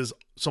story is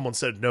someone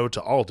said no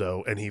to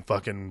Aldo and he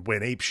fucking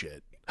went ape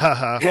shit.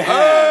 Haha.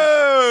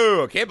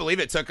 Oh, I can't believe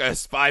it took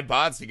us 5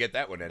 pods to get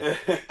that one in.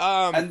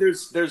 And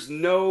there's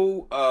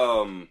no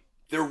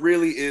there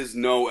really is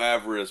no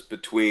avarice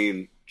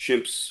between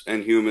chimps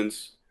and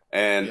humans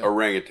and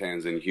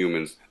orangutans and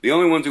humans. The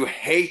only ones who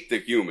hate the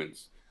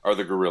humans are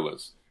the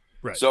gorillas.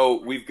 Right.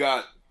 So we've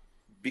got,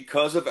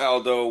 because of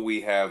Aldo, we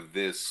have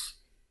this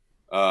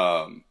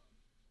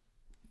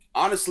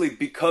honestly,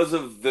 because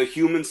of the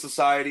human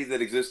society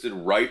that existed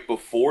right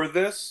before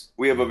this,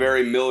 we have a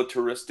very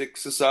militaristic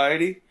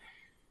society.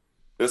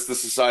 That's the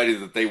society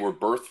that they were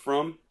birthed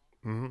from.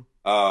 Mm-hmm.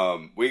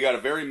 We got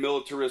a very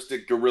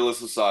militaristic guerrilla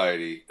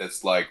society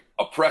that's like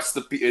oppressed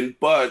the people,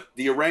 but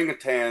the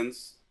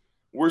orangutans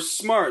were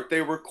smart.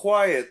 They were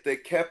quiet. They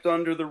kept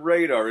under the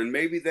radar, and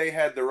maybe they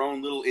had their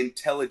own little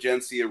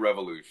intelligentsia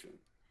revolution.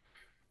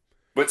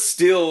 But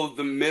still,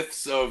 the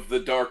myths of the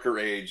darker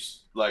age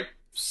like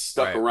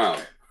stuck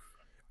around.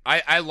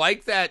 I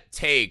like that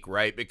take,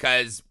 right?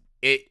 Because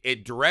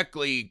it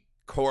directly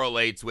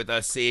correlates with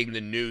us seeing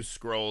the new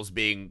scrolls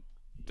being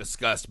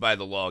discussed by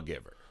the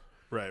lawgiver.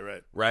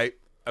 Right?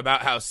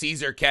 About how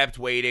Caesar kept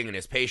waiting and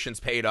his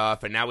patience paid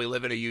off, and now we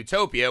live in a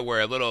utopia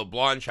where a little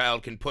blonde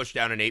child can push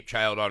down an ape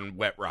child on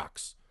wet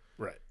rocks.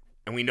 Right.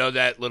 And we know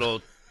that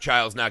little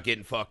child's not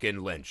getting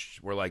fucking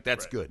lynched. We're like,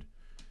 that's good.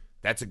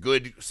 That's a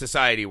good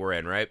society we're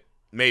in, right?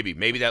 Maybe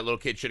that little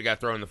kid should have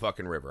got thrown in the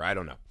fucking river. I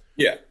don't know.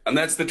 Yeah, and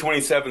that's the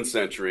 27th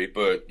century,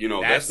 but, you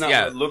know, that's not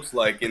what it looks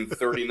like in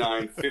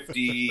 39,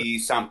 50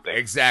 something.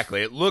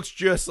 Exactly. It looks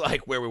just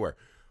like where we were.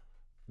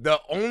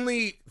 The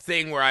only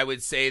thing where I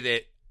would say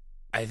that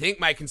I think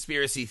my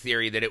conspiracy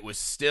theory that it was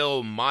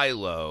still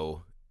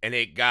Milo and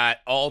it got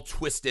all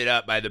twisted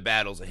up by the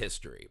battles of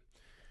history.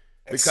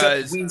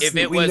 Because if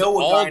it was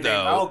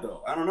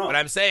Aldo, I don't know. But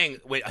I'm saying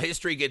when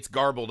history gets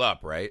garbled up,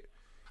 right?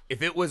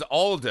 If it was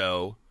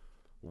Aldo,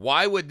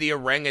 why would the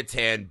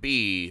orangutan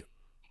be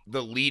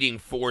the leading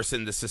force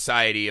in the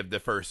society of the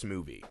first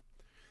movie?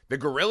 The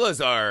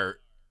gorillas are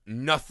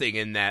nothing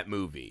in that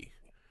movie,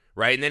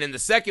 right? And then in the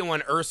second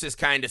one, Ursus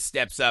kind of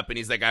steps up and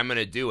he's like, I'm going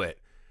to do it.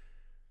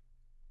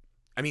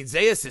 I mean,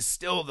 Zaius is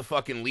still the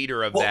fucking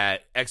leader of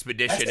that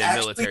expedition and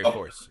military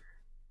force.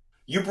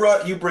 You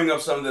bring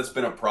up something that's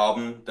been a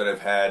problem that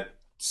I've had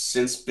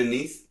since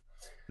Beneath.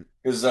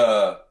 Because,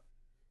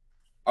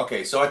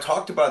 okay, so I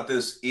talked about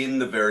this in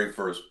the very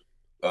first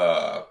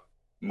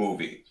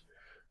movie,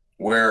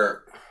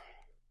 where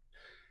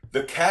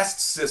the caste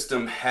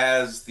system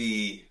has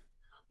the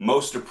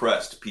most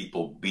oppressed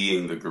people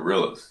being the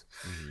gorillas.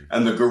 Mm-hmm.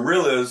 And the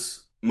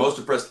gorillas, most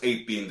oppressed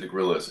ape being the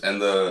gorillas.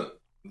 And the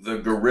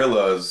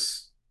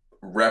gorillas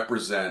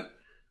represent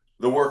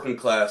the working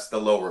class, the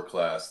lower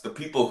class, the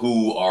people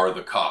who are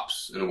the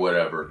cops and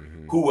whatever,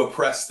 mm-hmm. who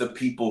oppress the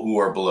people who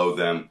are below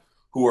them,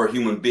 who are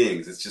human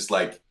beings. It's just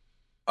like,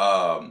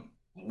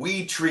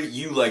 we treat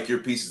you like you're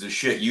pieces of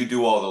shit. You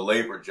do all the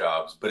labor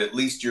jobs, but at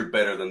least you're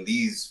better than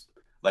these.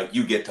 Like,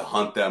 you get to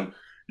hunt them,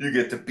 you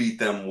get to beat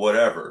them,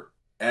 whatever.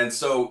 And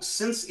so,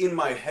 since in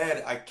my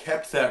head I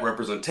kept that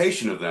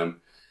representation of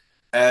them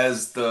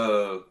as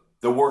the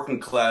working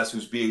class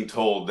who's being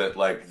told that,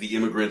 like, the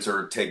immigrants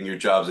are taking your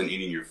jobs and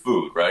eating your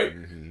food, right?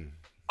 Mm-hmm.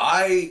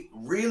 I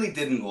really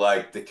didn't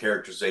like the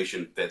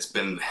characterization that's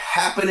been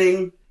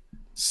happening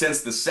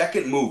since the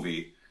second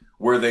movie,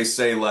 where they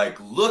say, like,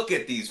 look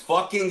at these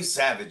fucking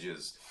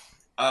savages.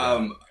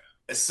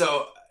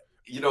 So,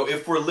 you know,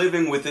 if we're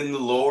living within the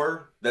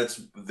lore,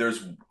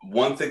 there's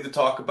one thing to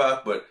talk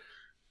about, but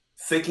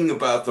thinking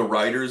about the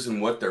writers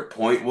and what their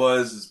point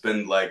was has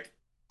been, like,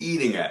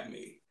 eating at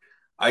me.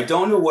 I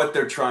don't know what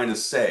they're trying to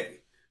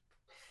say.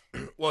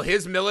 Well,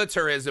 his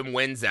militarism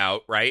wins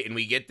out, right? And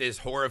we get this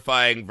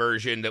horrifying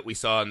version that we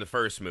saw in the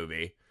first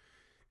movie.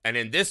 And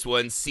in this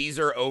one,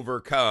 Caesar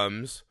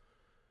overcomes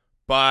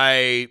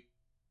by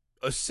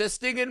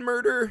assisting in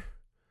murder,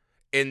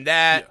 and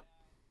that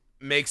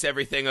makes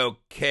everything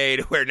okay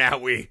to where now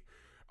we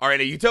are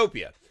in a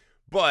utopia.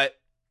 But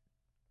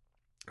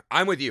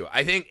I'm with you.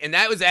 I think, and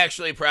that was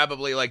actually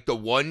probably like the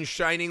one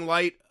shining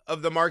light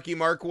of the Marky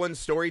Mark one,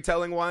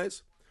 storytelling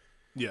wise.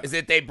 Yeah. Is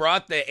that they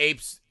brought the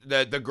apes,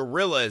 the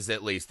gorillas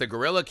at least, the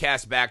gorilla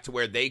cast back to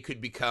where they could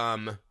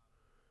become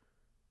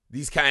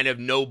these kind of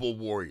noble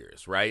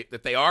warriors, right?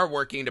 That they are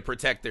working to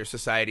protect their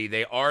society.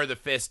 They are the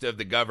fist of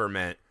the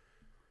government,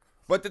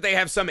 but that they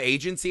have some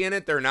agency in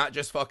it. They're not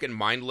just fucking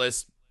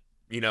mindless,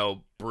 you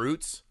know,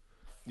 brutes.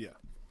 Yeah.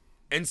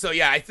 And so,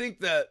 yeah, I think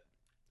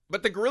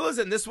but the gorillas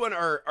in this one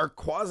are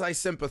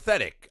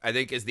quasi-sympathetic, I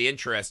think, is the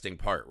interesting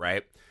part,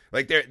 right?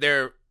 Like,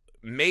 they're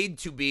made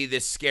to be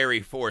this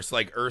scary force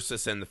like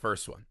Ursus in the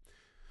first one.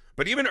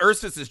 But even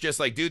Ursus is just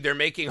like, dude, they're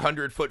making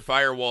 100-foot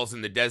firewalls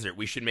in the desert.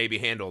 We should maybe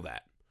handle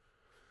that.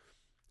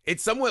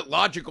 It's somewhat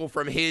logical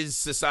from his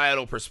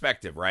societal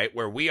perspective, right?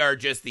 Where we are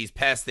just these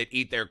pests that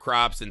eat their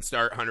crops and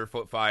start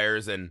 100-foot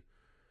fires and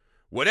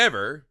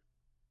whatever,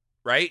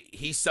 right?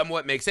 He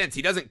somewhat makes sense.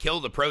 He doesn't kill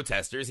the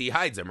protesters. He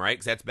hides them, right?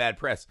 Because that's bad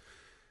press.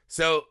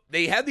 So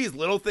they have these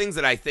little things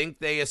that I think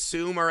they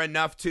assume are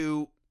enough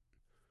to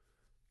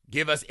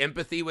give us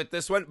empathy with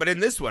this one. But in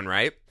this one,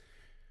 right,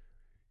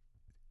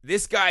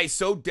 this guy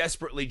so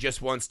desperately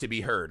just wants to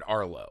be heard,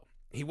 Arlo.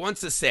 He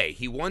wants a say.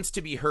 He wants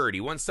to be heard.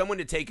 He wants someone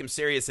to take him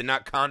serious and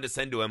not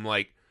condescend to him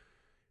like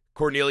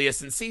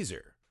Cornelius and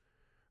Caesar,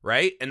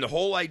 right? And the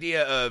whole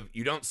idea of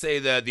you don't say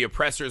the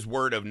oppressor's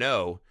word of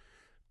no,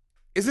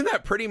 isn't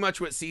that pretty much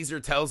what Caesar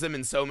tells him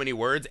in so many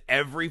words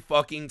every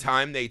fucking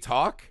time they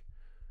talk?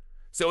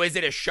 So is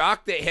it a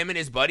shock that him and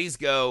his buddies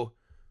go,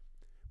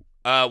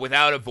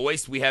 without a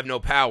voice, we have no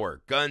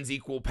power. Guns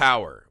equal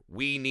power.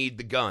 We need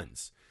the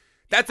guns.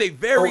 That's a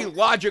very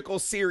logical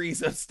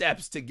series of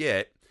steps to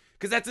get,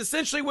 because that's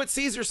essentially what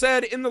Caesar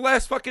said in the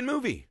last fucking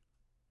movie.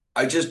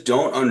 I just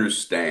don't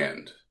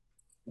understand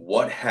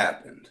what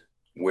happened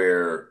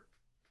where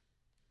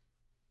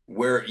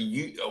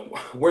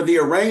the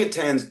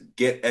orangutans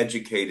get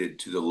educated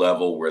to the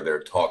level where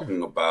they're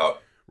talking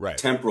about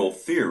temporal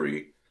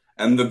theory,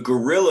 and the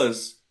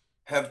gorillas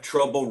have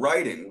trouble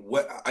writing.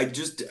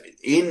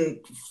 In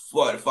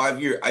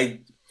 5 years,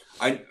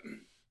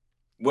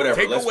 whatever.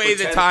 Take away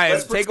the time.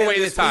 Take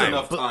away the time.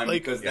 Enough time,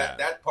 because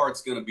that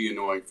part's going to be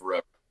annoying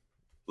forever.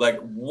 Like,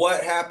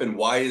 what happened?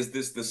 Why is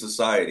this the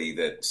society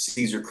that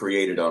Caesar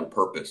created on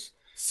purpose?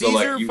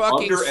 Caesar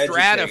fucking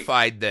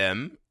stratified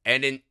them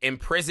and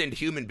imprisoned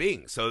human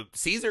beings. So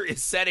Caesar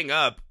is setting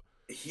up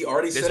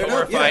this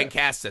horrifying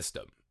caste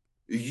system.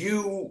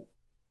 You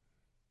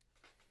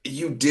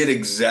did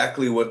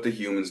exactly what the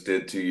humans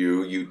did to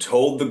you. You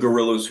told the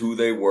gorillas who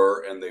they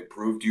were, and they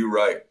proved you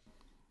right.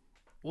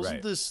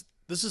 This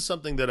is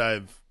something that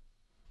I've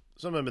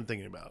been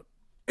thinking about.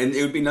 And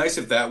it would be nice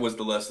if that was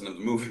the lesson of the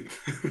movie.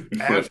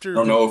 I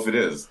don't know if it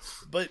is.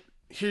 But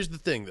here's the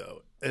thing,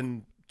 though.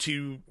 And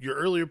to your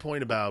earlier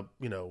point about,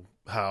 you know,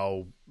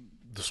 how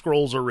the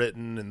scrolls are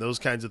written and those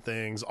kinds of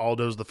things,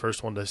 Aldo's the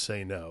first one to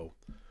say no.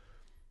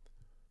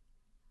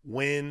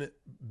 When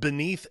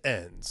Beneath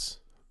ends,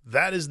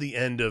 that is the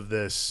end of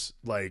this,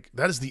 like,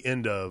 that is the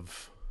end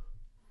of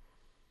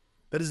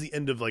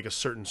like a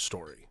certain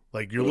story.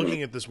 Like, you're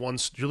looking at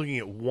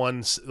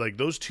one, like,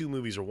 those two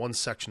movies are one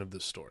section of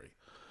this story.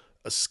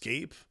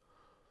 Escape,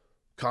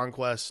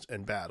 conquest,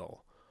 and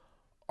battle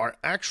are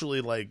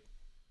actually like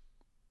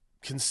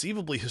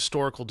conceivably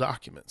historical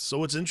documents. So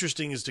what's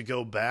interesting is to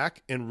go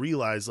back and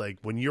realize, like,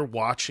 when you're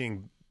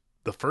watching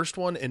the first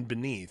one and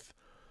Beneath,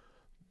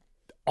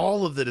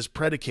 all of that is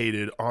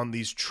predicated on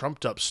these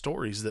trumped up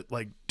stories that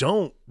like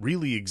don't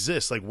really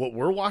exist. Like what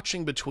we're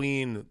watching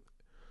between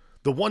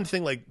the one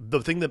thing, like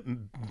the thing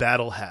that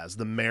Battle has,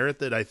 the merit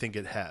that I think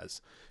it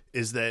has,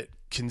 is that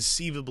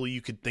conceivably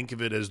you could think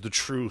of it as the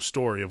true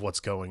story of what's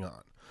going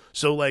on.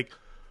 So like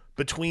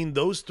between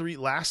those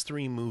last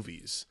three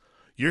movies,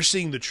 you're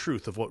seeing the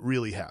truth of what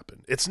really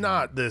happened. It's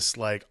not this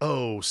like,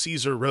 oh,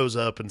 Caesar rose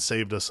up and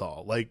saved us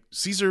all. Like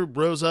Caesar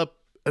rose up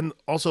and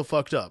also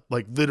fucked up,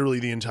 like literally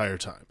the entire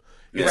time.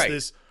 It's right.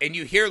 this, and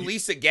you hear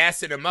Lisa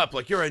gassing him up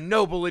like, you're a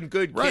noble and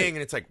good right. king.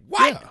 And it's like,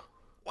 what? Yeah.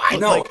 What?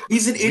 No, like,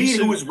 he's an idiot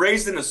Lisa- who was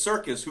raised in a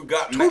circus who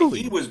got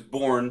Totally. He was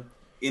born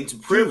into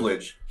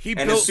privilege. He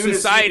and built as soon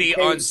society as he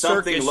became on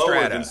something circus lower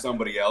strata. than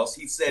somebody else,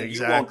 he said,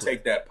 "You won't Exactly.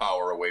 take that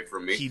power away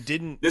from me." He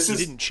didn't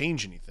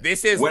change anything.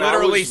 This is When I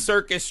literally was-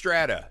 circus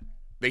strata.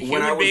 The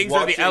when I human was beings are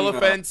the watching,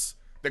 elephants.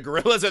 The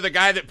gorillas are the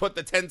guy that put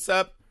the tents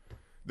up.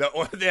 The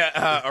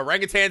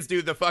orangutans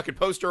do the fucking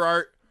poster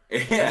art.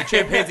 Yeah. The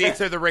chimpanzees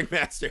are the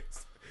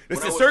ringmasters. This When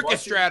I is was circus watching-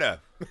 strata.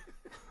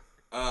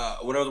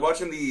 When I was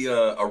watching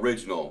the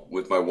original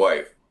with my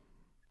wife,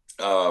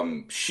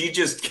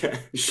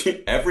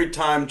 she every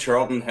time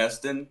Charlton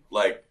Heston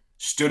like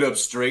stood up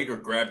straight or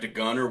grabbed a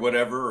gun or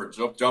whatever or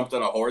jumped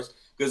on a horse,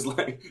 because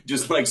like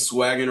just like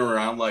swagging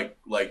around like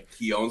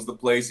he owns the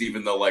place,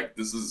 even though like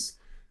this is.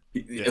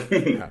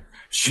 Yeah.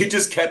 She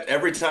just kept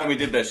every time he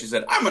did that. She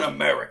said, "I'm an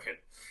American."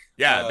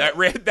 Yeah,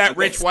 that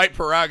rich white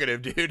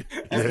prerogative, dude.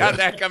 He's got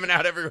that coming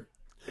out everywhere.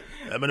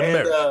 I'm an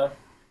American.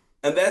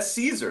 And that's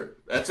Caesar.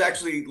 That's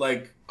actually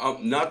like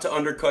not to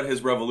undercut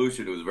his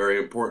revolution. It was very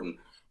important,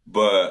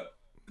 but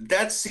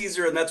that's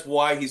Caesar, and that's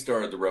why he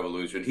started the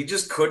revolution. He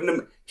just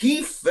couldn't.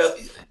 He felt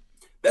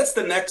that's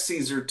the next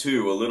Caesar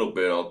too. A little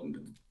bit.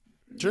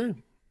 Sure.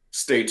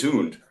 Stay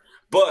tuned.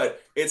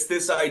 But it's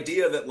this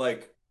idea that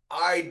like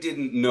I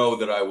didn't know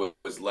that I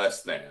was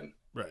less than.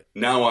 Right.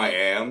 Now I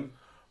am.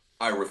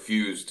 I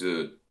refuse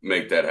to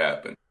make that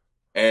happen.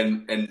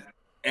 And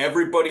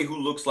everybody who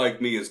looks like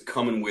me is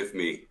coming with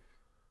me.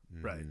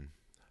 Right.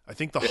 I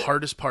think the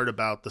hardest part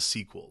about the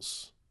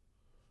sequels,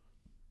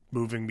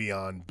 moving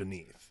beyond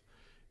Beneath,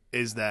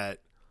 is that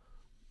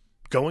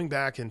going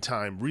back in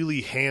time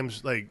really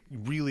hamstrings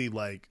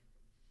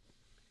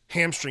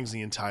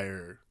the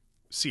entire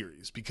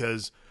series,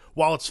 because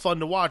while it's fun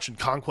to watch and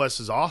Conquest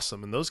is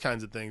awesome and those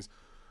kinds of things,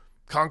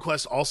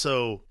 Conquest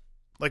also,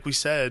 like we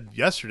said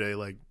yesterday,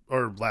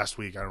 or last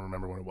week, I don't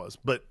remember when it was,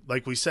 but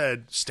like we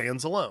said,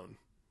 stands alone.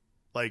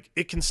 Like,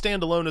 it can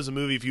stand alone as a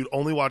movie. If you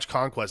only watch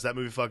Conquest, that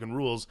movie fucking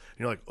rules. And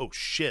you're like, oh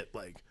shit,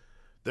 like,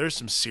 there's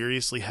some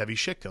seriously heavy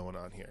shit going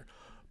on here.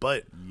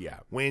 But yeah,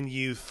 when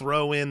you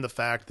throw in the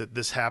fact that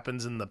this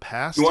happens in the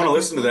past, If you want to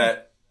listen to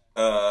that,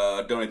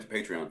 donate to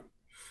Patreon.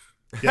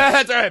 Yeah.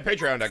 That's all right.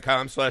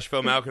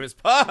 Patreon.com/Film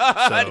Alchemist Pod.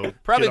 So,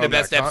 Probably get the on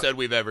best that episode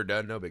we've ever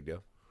done. No big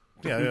deal.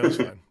 yeah, it's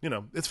fine.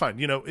 It's fine.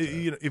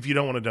 If you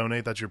don't want to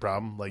donate, that's your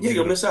problem. Like, Yeah,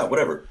 you'll miss out.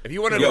 Whatever. If you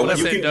want to Yeah,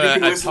 listen you can to a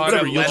listen ton to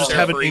of whatever, you'll just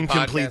have an lesser-free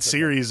incomplete podcasts,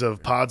 series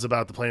of pods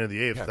about the Planet of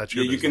the Apes. That's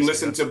your Yeah, you can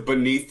business, listen I guess. to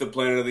Beneath the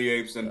Planet of the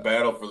Apes and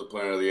Battle for the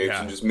Planet of the Apes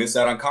Yeah. and just miss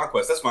out on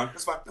Conquest. That's fine.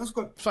 That's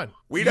good. It's fine.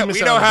 We You can know, miss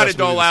we out know on the how to best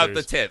movie dole of out the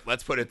series. tit.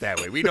 Let's put it that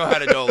way. We know how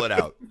to dole it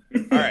out.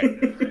 All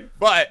right.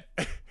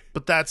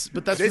 But That's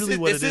this really is,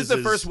 what this it is the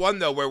first one,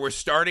 though, where we're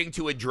starting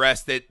to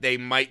address that they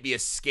might be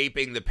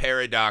escaping the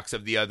paradox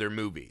of the other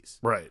movies.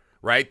 Right.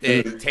 Right?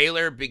 That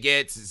Taylor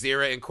begets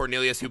Zira and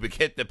Cornelius, who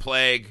beget the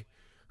plague,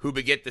 who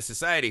beget the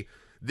society.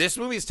 This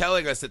movie is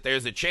telling us that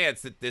there's a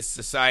chance that this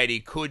society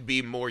could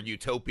be more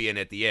utopian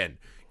at the end.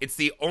 It's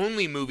the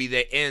only movie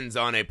that ends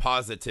on a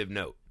positive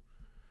note.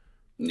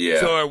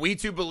 Yeah. So are we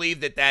to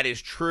believe that that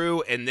is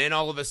true, and then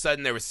all of a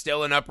sudden there was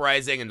still an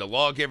uprising and the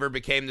lawgiver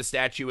became the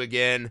statue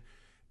again,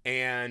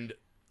 and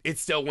it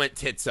still went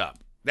tits up?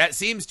 That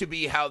seems to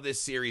be how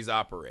this series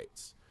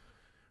operates,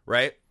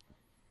 right?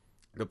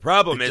 The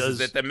problem is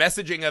that the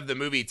messaging of the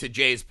movie, to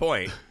Jay's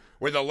point,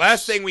 where the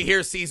last thing we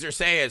hear Caesar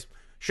say is,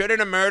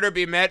 shouldn't a murder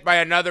be met by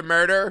another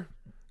murder?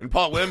 And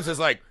Paul Williams is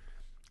like,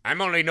 I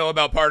only know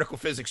about particle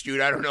physics, dude.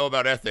 I don't know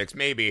about ethics,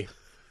 maybe.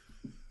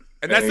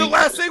 And that's the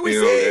last thing we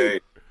see.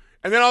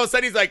 And then all of a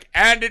sudden he's like,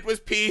 and it was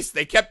peace.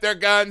 They kept their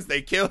guns.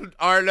 They killed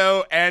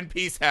Arlo, and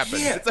peace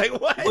happened. Yeah. It's like,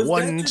 what? Was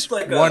One, that just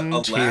like one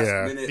a tier,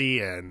 last-minute-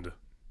 the end.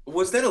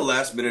 Was that a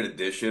last minute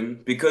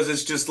addition? Because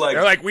it's just like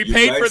They're like, we you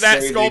paid might for that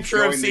say they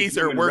sculpture of joined the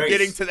Caesar. human We're race.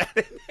 getting to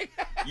that.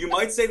 You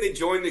might say they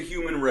joined the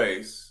human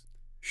race.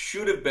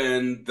 Should have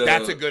been the.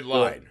 That's a good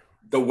line.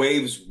 The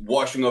waves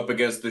washing up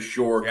against the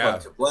shore, Yeah.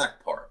 cut to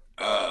black part.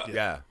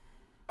 Yeah.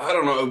 I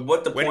don't know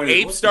what the When point is.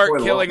 apes What's the start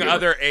point of killing lawgiver?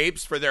 other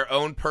apes for their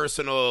own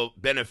personal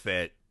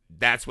benefit,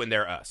 that's when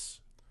they're us.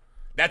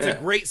 That's a Yeah.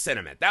 great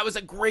sentiment. That was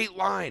a great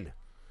line.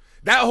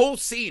 That whole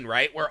scene,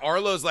 right, where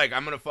Arlo's like,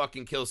 I'm going to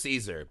fucking kill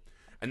Caesar.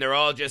 And they're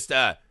all just,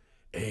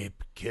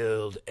 ape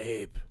killed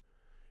ape.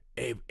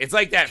 It's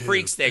like that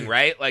Freaks thing,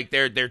 right? Like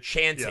they're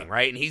chanting, Yeah.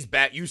 right? And he's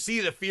back. You see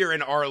the fear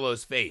in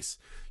Arlo's face.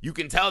 You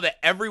can tell that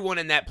everyone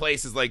in that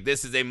place is like,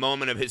 this is a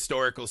moment of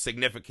historical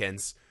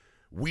significance.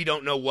 We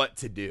don't know what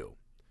to do.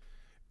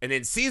 And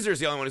then Caesar's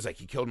the only one who's like,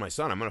 he killed my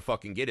son. I'm going to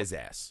fucking get his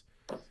ass.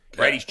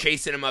 Right? He's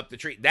chasing him up the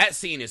tree. That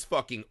scene is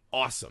fucking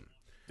awesome.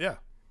 Yeah.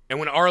 And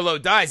when Arlo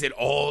dies, it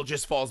all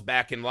just falls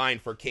back in line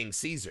for King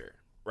Caesar,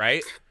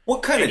 right?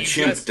 What kind And of you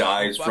chimp just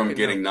dies from fucking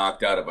getting know.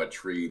 knocked out of a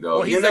tree, though?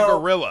 Well, he's a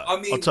gorilla. I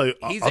mean, I'll tell you.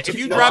 If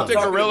you No, dropped a I'm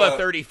talking gorilla about-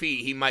 30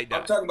 feet, he might die.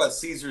 I'm talking about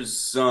Caesar's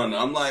son.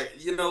 I'm like,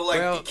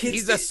 Well, the kids,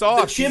 he's a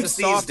soft- the he's a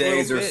chimps soft these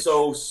days little are bitch.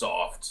 so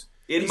soft.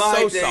 In He's my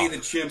so day, soft. the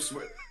chimps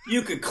were.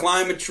 You could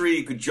climb a tree,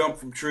 you could jump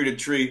from tree to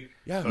tree.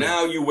 Yeah.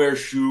 Now you wear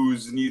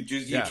shoes and you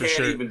Yeah, for can't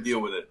sure. even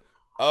deal with it.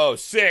 Oh,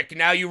 sick.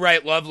 Now you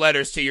write love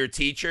letters to your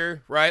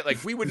teacher, right?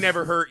 Like, we would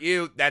never hurt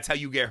you. That's how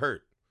you get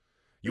hurt.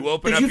 You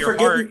open up your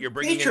heart, you're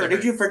bringing teacher, in the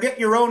did you hurt. forget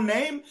your own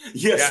name?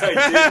 Yes, Yeah.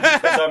 I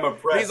did, because I'm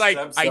oppressed. He's like,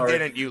 I'm I sorry.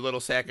 didn't, you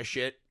little sack of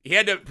shit. He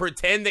had to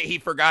pretend that he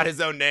forgot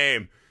his own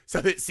name so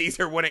that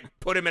Caesar wouldn't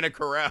put him in a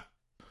corral.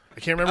 I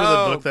can't remember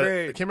Oh, the book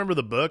great. I can't remember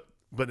the book,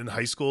 but in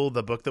high school,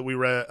 the book that we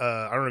read,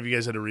 I don't know if you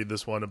guys had to read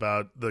this one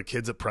about the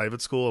kids at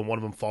private school, and one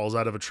of them falls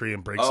out of a tree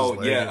and breaks his Oh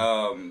leg.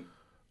 yeah,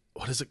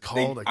 What is it they,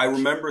 called? I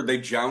remember they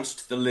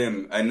jounced the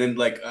limb, and then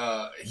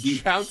he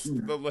Counts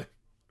the li-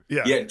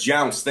 Yeah. Yeah,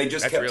 jounce. They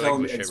just That's kept really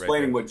telling good me, shit right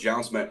explaining there. what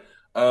jounce meant.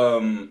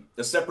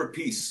 A separate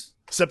piece.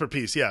 Separate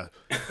piece, yeah.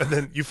 And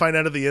then you find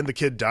out at the end the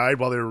kid died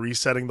while they were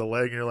resetting the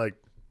leg, and you're like,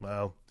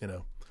 well, you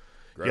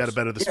got to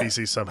better the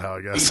species somehow, I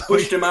He guess.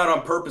 pushed him out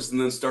on purpose and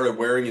then started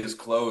wearing his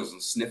clothes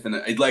and sniffing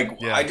it.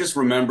 Yeah. I just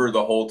remember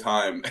the whole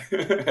time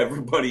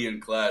everybody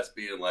in class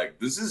being like,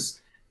 "This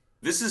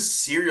is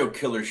serial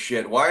killer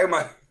shit. Why am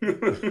I?"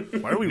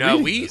 Why are we No,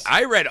 reading this?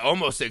 I read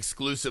almost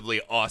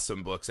exclusively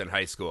awesome books in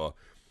high school.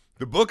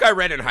 The book I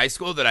read in high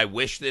school that I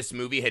wish this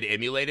movie had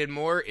emulated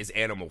more is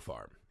Animal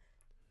Farm.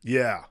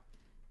 Yeah.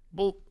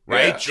 Well,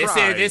 Right?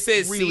 they This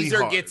is tried really Caesar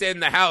hard. gets in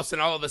the house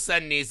and all of a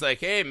sudden he's like,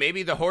 hey,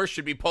 maybe the horse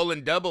should be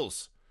pulling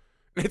doubles.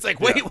 And it's like,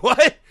 wait, Yeah.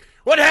 what?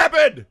 What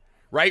happened?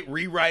 Right?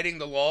 Rewriting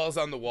the laws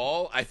on the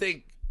wall. I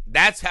think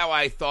that's how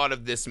I thought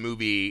of this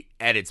movie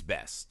at its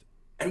best.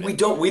 And we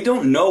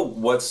don't know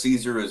what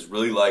Caesar is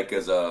really like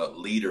as a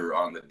leader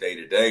on the day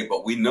to day,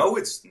 but we know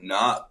it's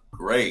not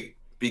great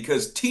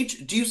because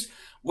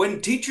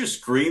when teacher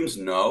screams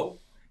no,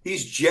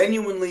 he's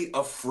genuinely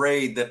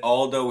afraid that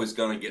Aldo is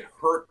going to get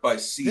hurt by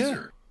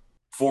Caesar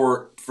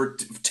for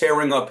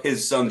tearing up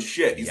his son's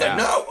shit. He's Yeah. like,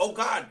 no, oh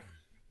God.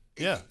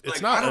 Yeah, it's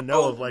Like, not I a don't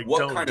no know of like, what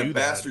don't kind do of that.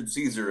 bastard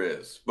Caesar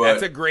is. But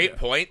That's a great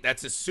point.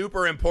 That's a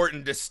super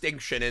important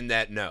distinction in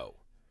that no.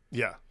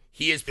 Yeah.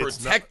 He is It's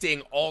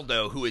protecting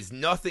Aldo, who is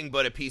nothing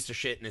but a piece of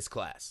shit in his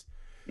class.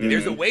 And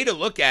there's a way to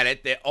look at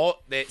it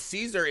that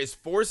Caesar is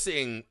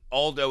forcing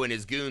Aldo and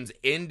his goons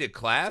into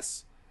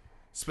class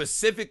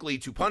specifically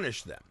to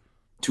punish them,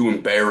 to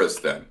embarrass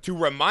them. to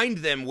remind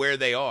them where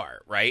they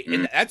are, right?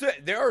 And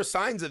there are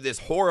signs of this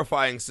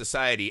horrifying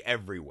society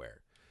everywhere.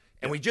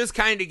 And we just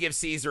kind of give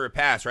Caesar a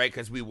pass, right?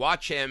 Because we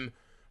watch him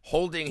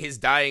holding his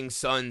dying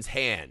son's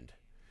hand.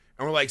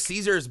 And we're like,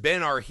 Caesar's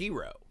been our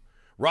hero.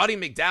 Roddy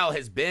McDowall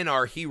has been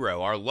our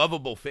hero, our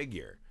lovable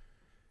figure.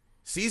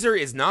 Caesar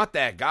is not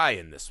that guy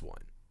in this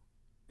one.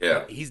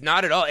 Yeah. He's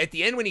not at all. At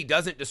the end when he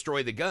doesn't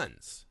destroy the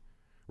guns,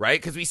 right?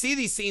 Because we see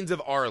these scenes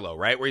of Arlo,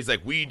 right? Where he's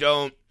like, we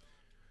don't,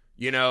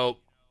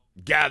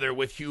 gather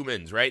with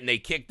humans, right? And they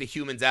kick the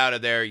humans out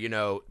of their,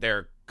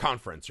 their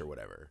conference or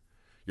whatever.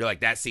 You're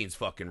like, that scene's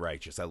fucking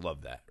righteous. I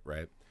love that,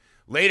 right?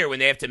 Later when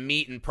they have to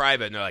meet in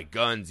private and they're like,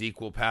 guns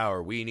equal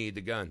power. We need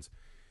the guns.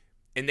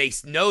 And they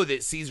know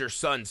that Caesar's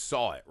son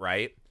saw it,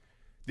 right?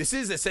 This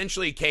is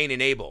essentially Cain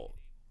and Abel.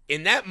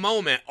 In that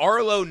moment,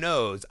 Arlo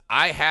knows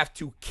I have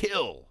to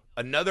kill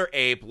another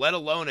ape, let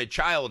alone a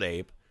child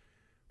ape,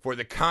 for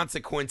the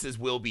consequences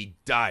will be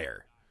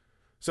dire.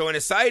 So in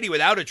a society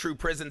without a true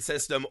prison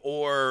system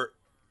or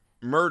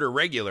murder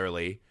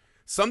regularly,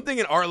 something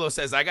in Arlo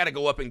says, I got to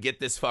go up and get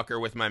this fucker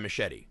with my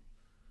machete.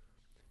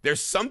 There's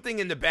something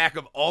in the back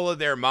of all of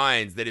their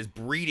minds that is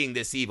breeding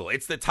this evil.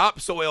 It's the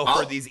topsoil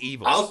for these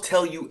evils. I'll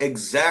tell you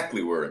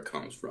exactly where it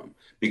comes from.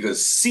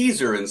 Because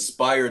Caesar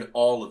inspired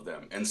all of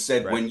them and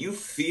said, Right. when you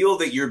feel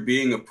that you're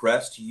being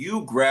oppressed,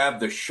 you grab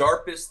the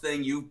sharpest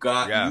thing you've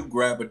got, Yeah. you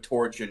grab a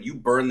torch, and you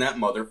burn that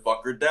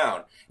motherfucker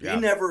down. Yeah.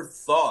 He never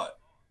thought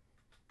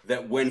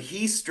that when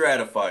he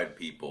stratified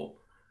people,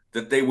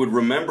 that they would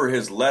remember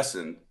his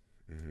lesson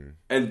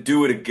and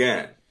do it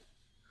again.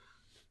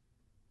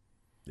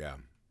 Yeah.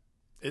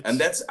 And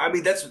that's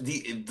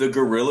the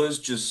gorillas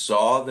just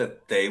saw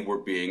that they were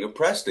being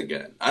oppressed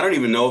again. I don't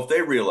even know if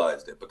they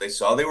realized it, but they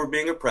saw they were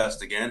being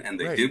oppressed again, and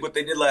they Right. did what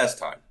they did last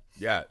time.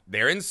 Yeah,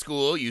 they're in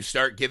school. You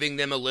start giving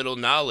them a little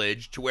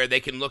knowledge to where they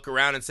can look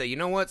around and say, you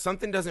know what?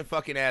 Something doesn't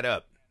fucking add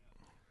up.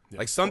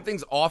 Like,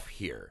 something's off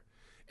here.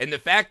 And the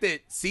fact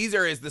that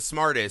Caesar is the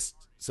smartest,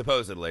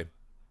 supposedly,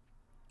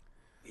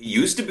 He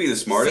used to be the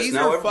smartest. Caesar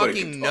Now everybody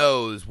fucking can talk.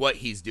 knows what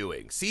he's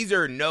doing.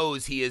 Caesar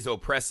knows he is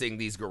oppressing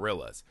these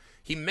gorillas.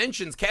 He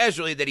mentions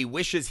casually that he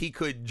wishes he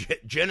could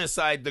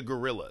genocide the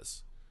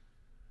gorillas.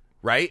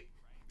 Right?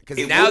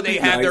 Because now they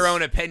have their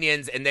own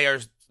opinions and they are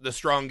the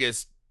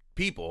strongest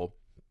people.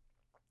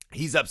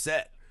 He's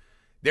upset.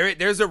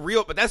 There's a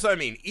real, but that's what I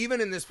mean. Even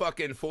in this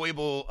fucking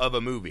foible of a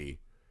movie,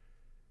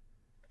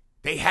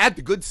 they had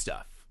the good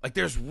stuff. Like,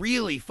 there's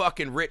really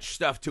fucking rich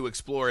stuff to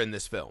explore in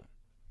this film.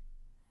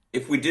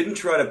 If we didn't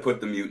try to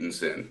put the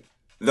mutants in,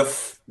 the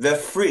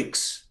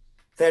freaks,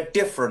 they're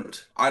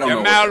different. I don't know.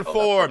 They're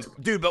malformed.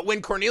 Dude, but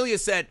when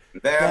Cornelius said,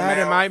 Dad,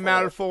 am I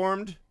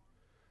malformed?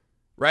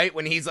 Right?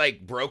 When he's,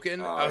 like,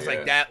 broken, I was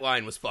like, that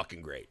line was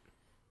fucking great.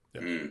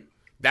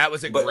 That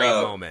was a great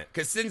moment.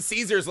 Because since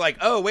Caesar's like,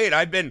 oh, wait,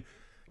 I've been,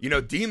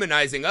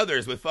 demonizing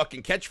others with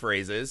fucking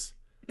catchphrases.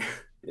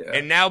 Yeah.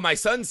 And now my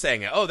son's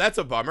saying it. Oh, that's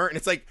a bummer. And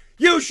it's like,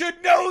 you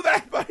should know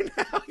that by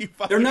now.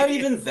 They're not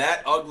even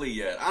that ugly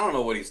yet. I don't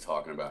know what he's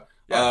talking about.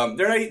 Yeah.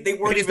 They weren't.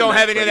 They just don't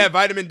have any of that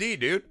vitamin D,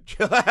 dude.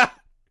 But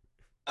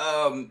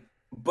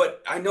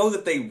I know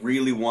that they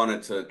really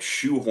wanted to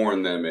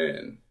shoehorn them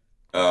in.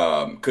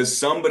 Because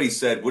somebody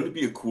said, wouldn't it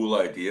be a cool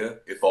idea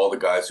if all the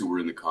guys who were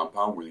in the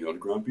compound were the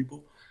underground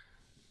people?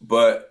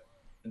 But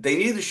they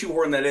needed to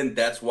shoehorn that in.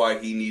 That's why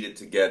he needed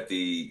to get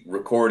the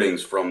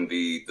recordings from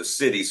the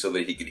city so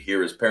that he could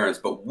hear his parents.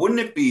 But wouldn't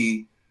it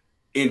be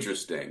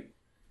interesting?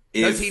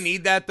 Does he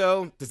need that,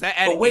 though? Does that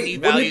add any value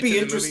to the movie? Wouldn't it be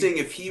interesting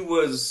if he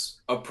was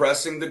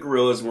oppressing the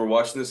gorillas and we're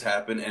watching this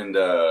happen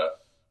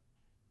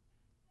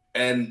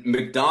and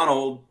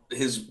McDonald,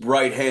 his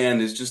right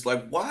hand, is just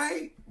like,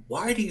 why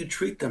do you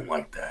treat them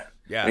like that?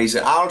 Yeah. And he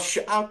said,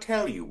 I'll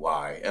tell you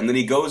why. And then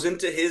he goes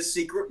into his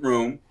secret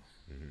room,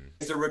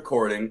 the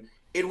recording.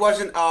 It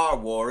wasn't our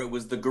war, it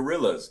was the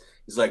gorillas.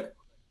 He's like,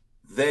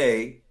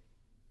 they,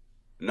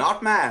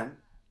 not man,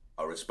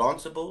 are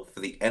responsible for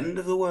the end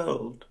of the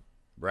world.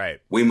 Right.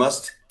 We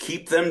must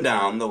keep them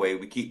down the way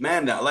we keep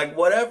man down. Like,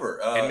 whatever.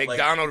 And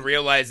McDonald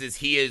realizes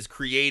he is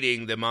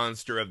creating the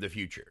monster of the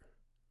future.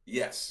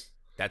 Yes.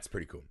 That's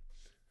pretty cool.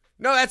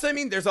 No,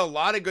 there's a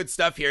lot of good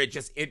stuff here.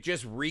 It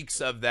just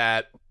reeks of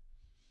that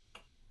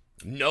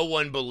no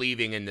one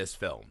believing in this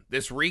film.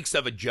 This reeks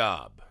of a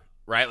job,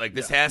 right? Like,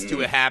 this has to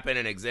happen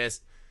and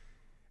exist.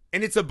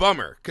 And it's a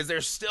bummer, because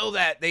there's still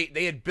that,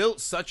 they had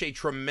built such a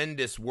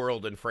tremendous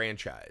world and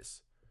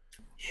franchise.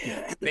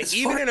 Yeah. That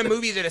even in a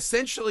movie that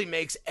essentially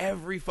makes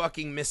every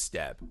fucking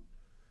misstep,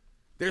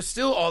 there's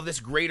still all this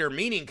greater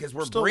meaning, because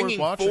we're still bringing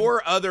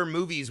 4 other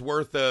movies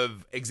worth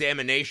of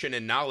examination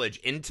and knowledge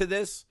into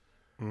this.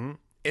 Mm-hmm.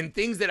 And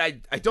things that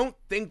I don't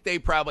think they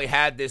probably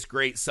had this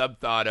great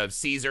sub-thought of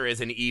Caesar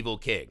as an evil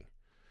king.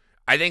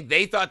 I think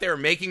they thought they were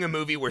making a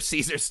movie where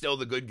Caesar's still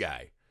the good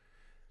guy.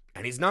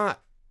 And he's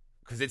not.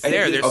 Because it's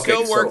there. There's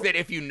still work that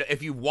if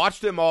you watch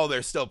them all,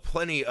 there's still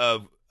plenty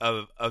of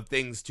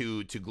things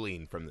to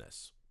glean from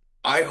this.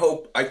 I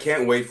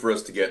can't wait for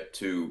us to get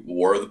to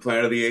War of the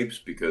Planet of the Apes,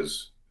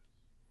 because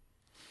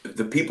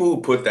the people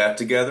who put that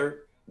together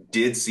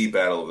did see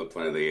Battle of the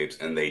Planet of the Apes,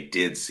 and they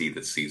did see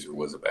that Caesar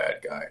was a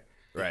bad guy.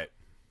 Right.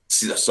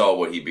 Saw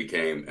what he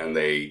became, and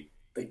they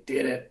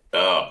did it.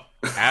 Oh.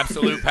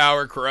 Absolute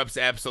power corrupts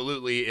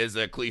absolutely is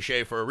a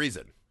cliche for a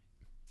reason.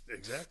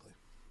 Exactly.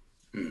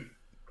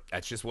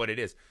 That's just what it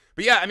is.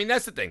 But yeah,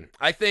 that's the thing.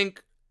 I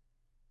think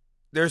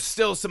there's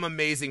still some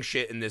amazing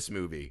shit in this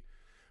movie.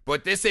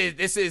 But this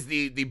is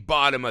the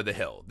bottom of the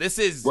hill. This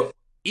is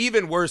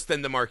even worse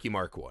than the Marky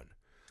Mark one.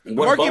 The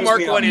Marky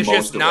Mark one is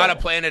just not a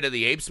Planet of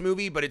the Apes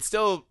movie, but it's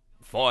still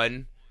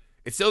fun.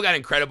 It's still got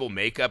incredible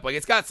makeup. Like,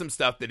 it's got some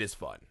stuff that is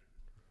fun.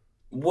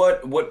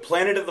 What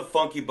Planet of the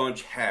Funky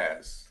Bunch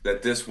has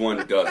that this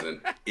one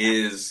doesn't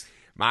is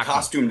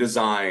costume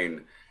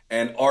design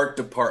and art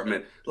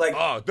department.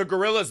 Like, the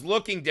gorillas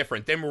looking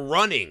different, them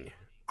running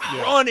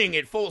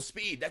at full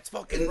speed. That's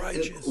fucking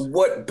righteous.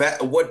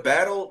 What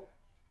Battle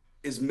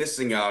is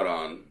missing out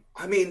on.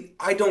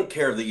 I don't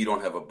care that you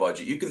don't have a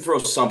budget. You can throw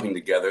something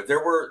together. There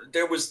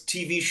was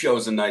TV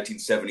shows in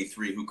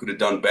 1973 who could have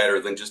done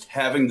better than just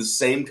having the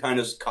same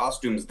kind of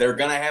costumes they're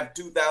gonna have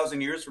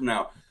 2,000 years from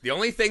now. The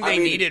only thing they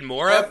needed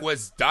more of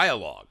was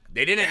dialogue.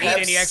 They didn't need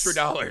any extra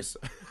dollars.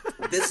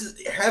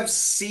 Have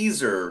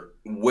Caesar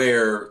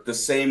wear the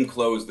same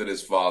clothes that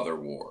his father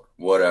wore,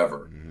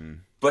 whatever. Mm-hmm.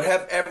 But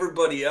have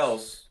everybody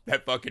else,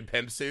 that fucking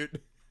pimp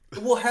suit.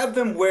 We'll have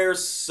them wear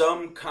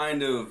some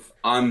kind of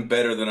 "I'm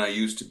better than I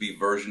used to be"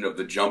 version of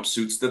the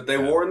jumpsuits that they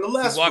wore in the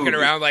last movie. Walking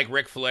around like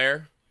Ric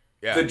Flair.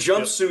 Yeah, the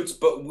jumpsuits,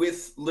 but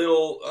with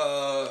little,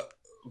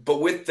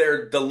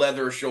 the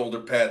leather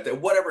shoulder pad.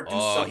 Whatever. Do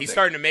something. He's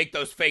starting to make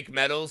those fake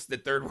medals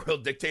that third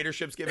world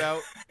dictatorships give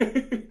out.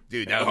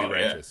 Dude, that would be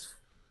righteous. Yeah.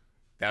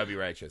 That would be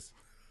righteous.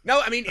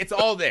 No, it's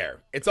all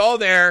there. It's all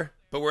there,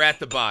 but we're at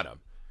the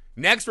bottom.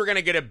 Next, we're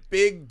gonna get a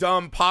big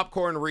dumb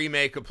popcorn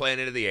remake of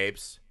Planet of the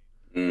Apes.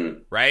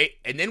 Right?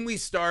 And then we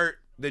start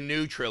the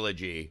new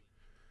trilogy,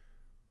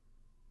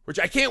 which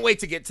I can't wait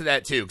to get to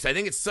that too, because I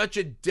think it's such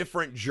a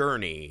different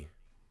journey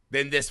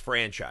than this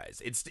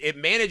franchise. It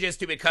manages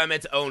to become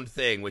its own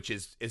thing, which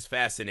is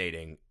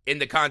fascinating in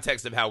the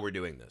context of how we're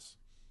doing this.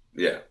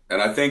 Yeah,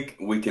 and I think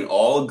we can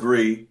all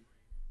agree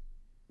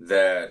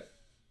that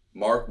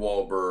Mark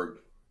Wahlberg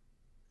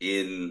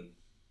in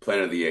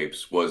Planet of the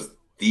Apes was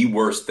the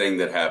worst thing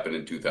that happened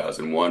in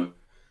 2001.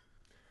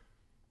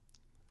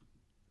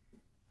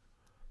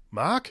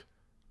 Mark?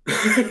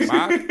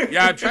 Mark?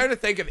 Yeah, I'm trying to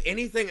think of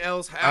anything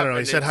else happened. I don't know.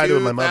 He said hi to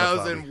my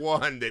mother.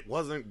 2001 that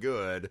wasn't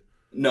good.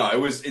 No, it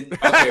was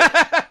okay.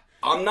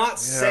 I'm not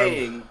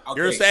saying. Okay,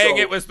 you're saying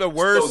it was the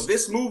worst. So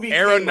this movie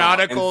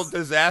aeronautical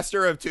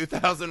disaster of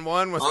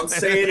 2001. I'm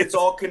saying it's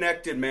all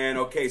connected, man.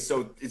 Okay,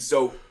 so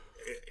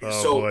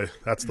boy,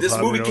 that's the this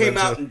movie came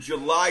out in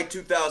July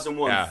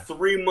 2001. Yeah.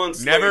 3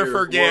 months Never later,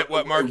 forget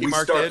what Marky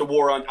Mark start did. the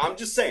war on. I'm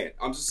just saying.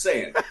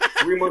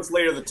 3 months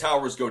later, the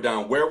towers go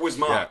down. Where was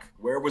Mark? Yeah.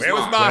 Where was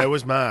Mark? Where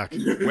was Mark?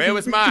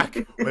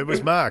 Where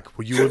was Mark?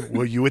 Were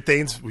you at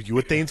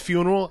Thane's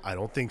funeral? I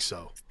don't think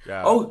so.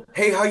 Yeah. Oh,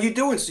 hey, how you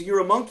doing? So you're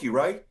a monkey,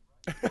 right?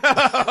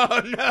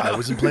 Oh, no. I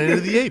was in Planet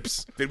of the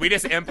Apes. Did we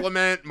just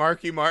implement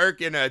Marky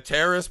Mark in a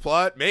terrorist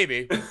plot?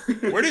 Maybe.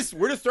 We're just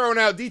throwing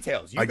out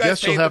details. I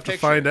guess you'll have to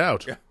find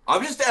out. Yeah.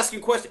 I'm just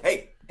asking questions.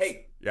 Hey.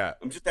 Yeah.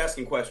 I'm just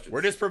asking questions.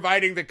 We're just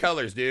providing the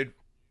colors, dude.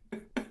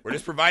 We're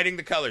just providing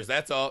the colors.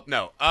 That's all.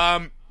 No.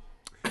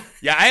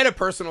 Yeah, I had a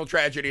personal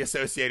tragedy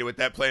associated with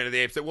that Planet of the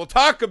Apes that we'll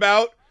talk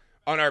about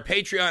on our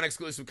Patreon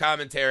exclusive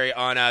commentary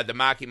on the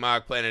Marky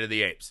Mark Planet of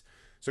the Apes.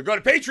 So go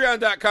to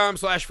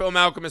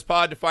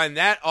patreon.com/filmalchemistpod to find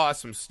that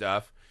awesome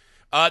stuff.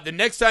 The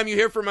next time you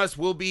hear from us,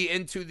 we'll be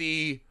into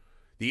the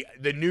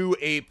new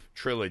Ape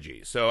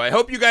trilogy. So I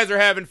hope you guys are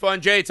having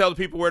fun. Jay, tell the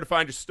people where to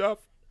find your stuff.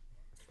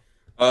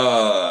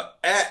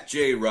 At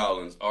J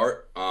Rollins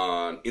Art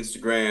on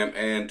Instagram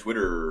and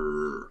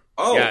Twitter.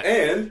 Oh, yeah.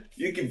 And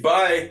you can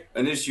buy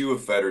an issue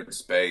of Fettered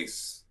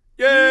Space.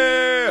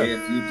 Yeah!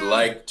 If you'd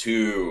like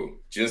to,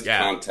 just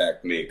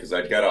contact me, because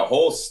I've got a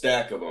whole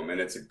stack of them,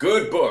 and it's a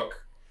good book.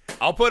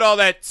 I'll put all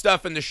that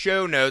stuff in the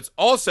show notes.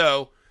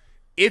 Also,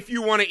 if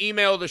you want to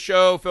email the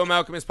show,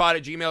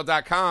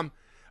 filmalchemistpod@gmail.com,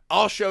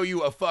 I'll show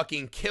you a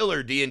fucking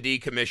killer D&D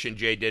commission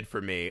Jay did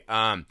for me.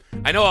 I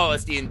know all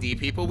us D&D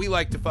people, we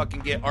like to fucking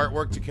get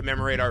artwork to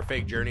commemorate our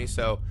fake journey,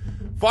 so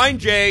find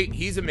Jay.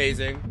 He's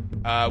amazing.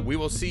 We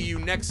will see you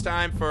next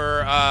time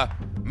for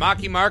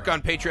Marky Mark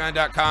on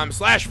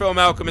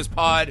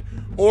patreon.com/filmalchemistpod,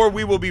 or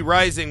we will be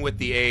rising with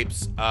the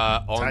apes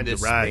on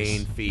this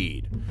main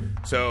feed.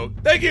 So,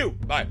 thank you.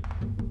 Bye.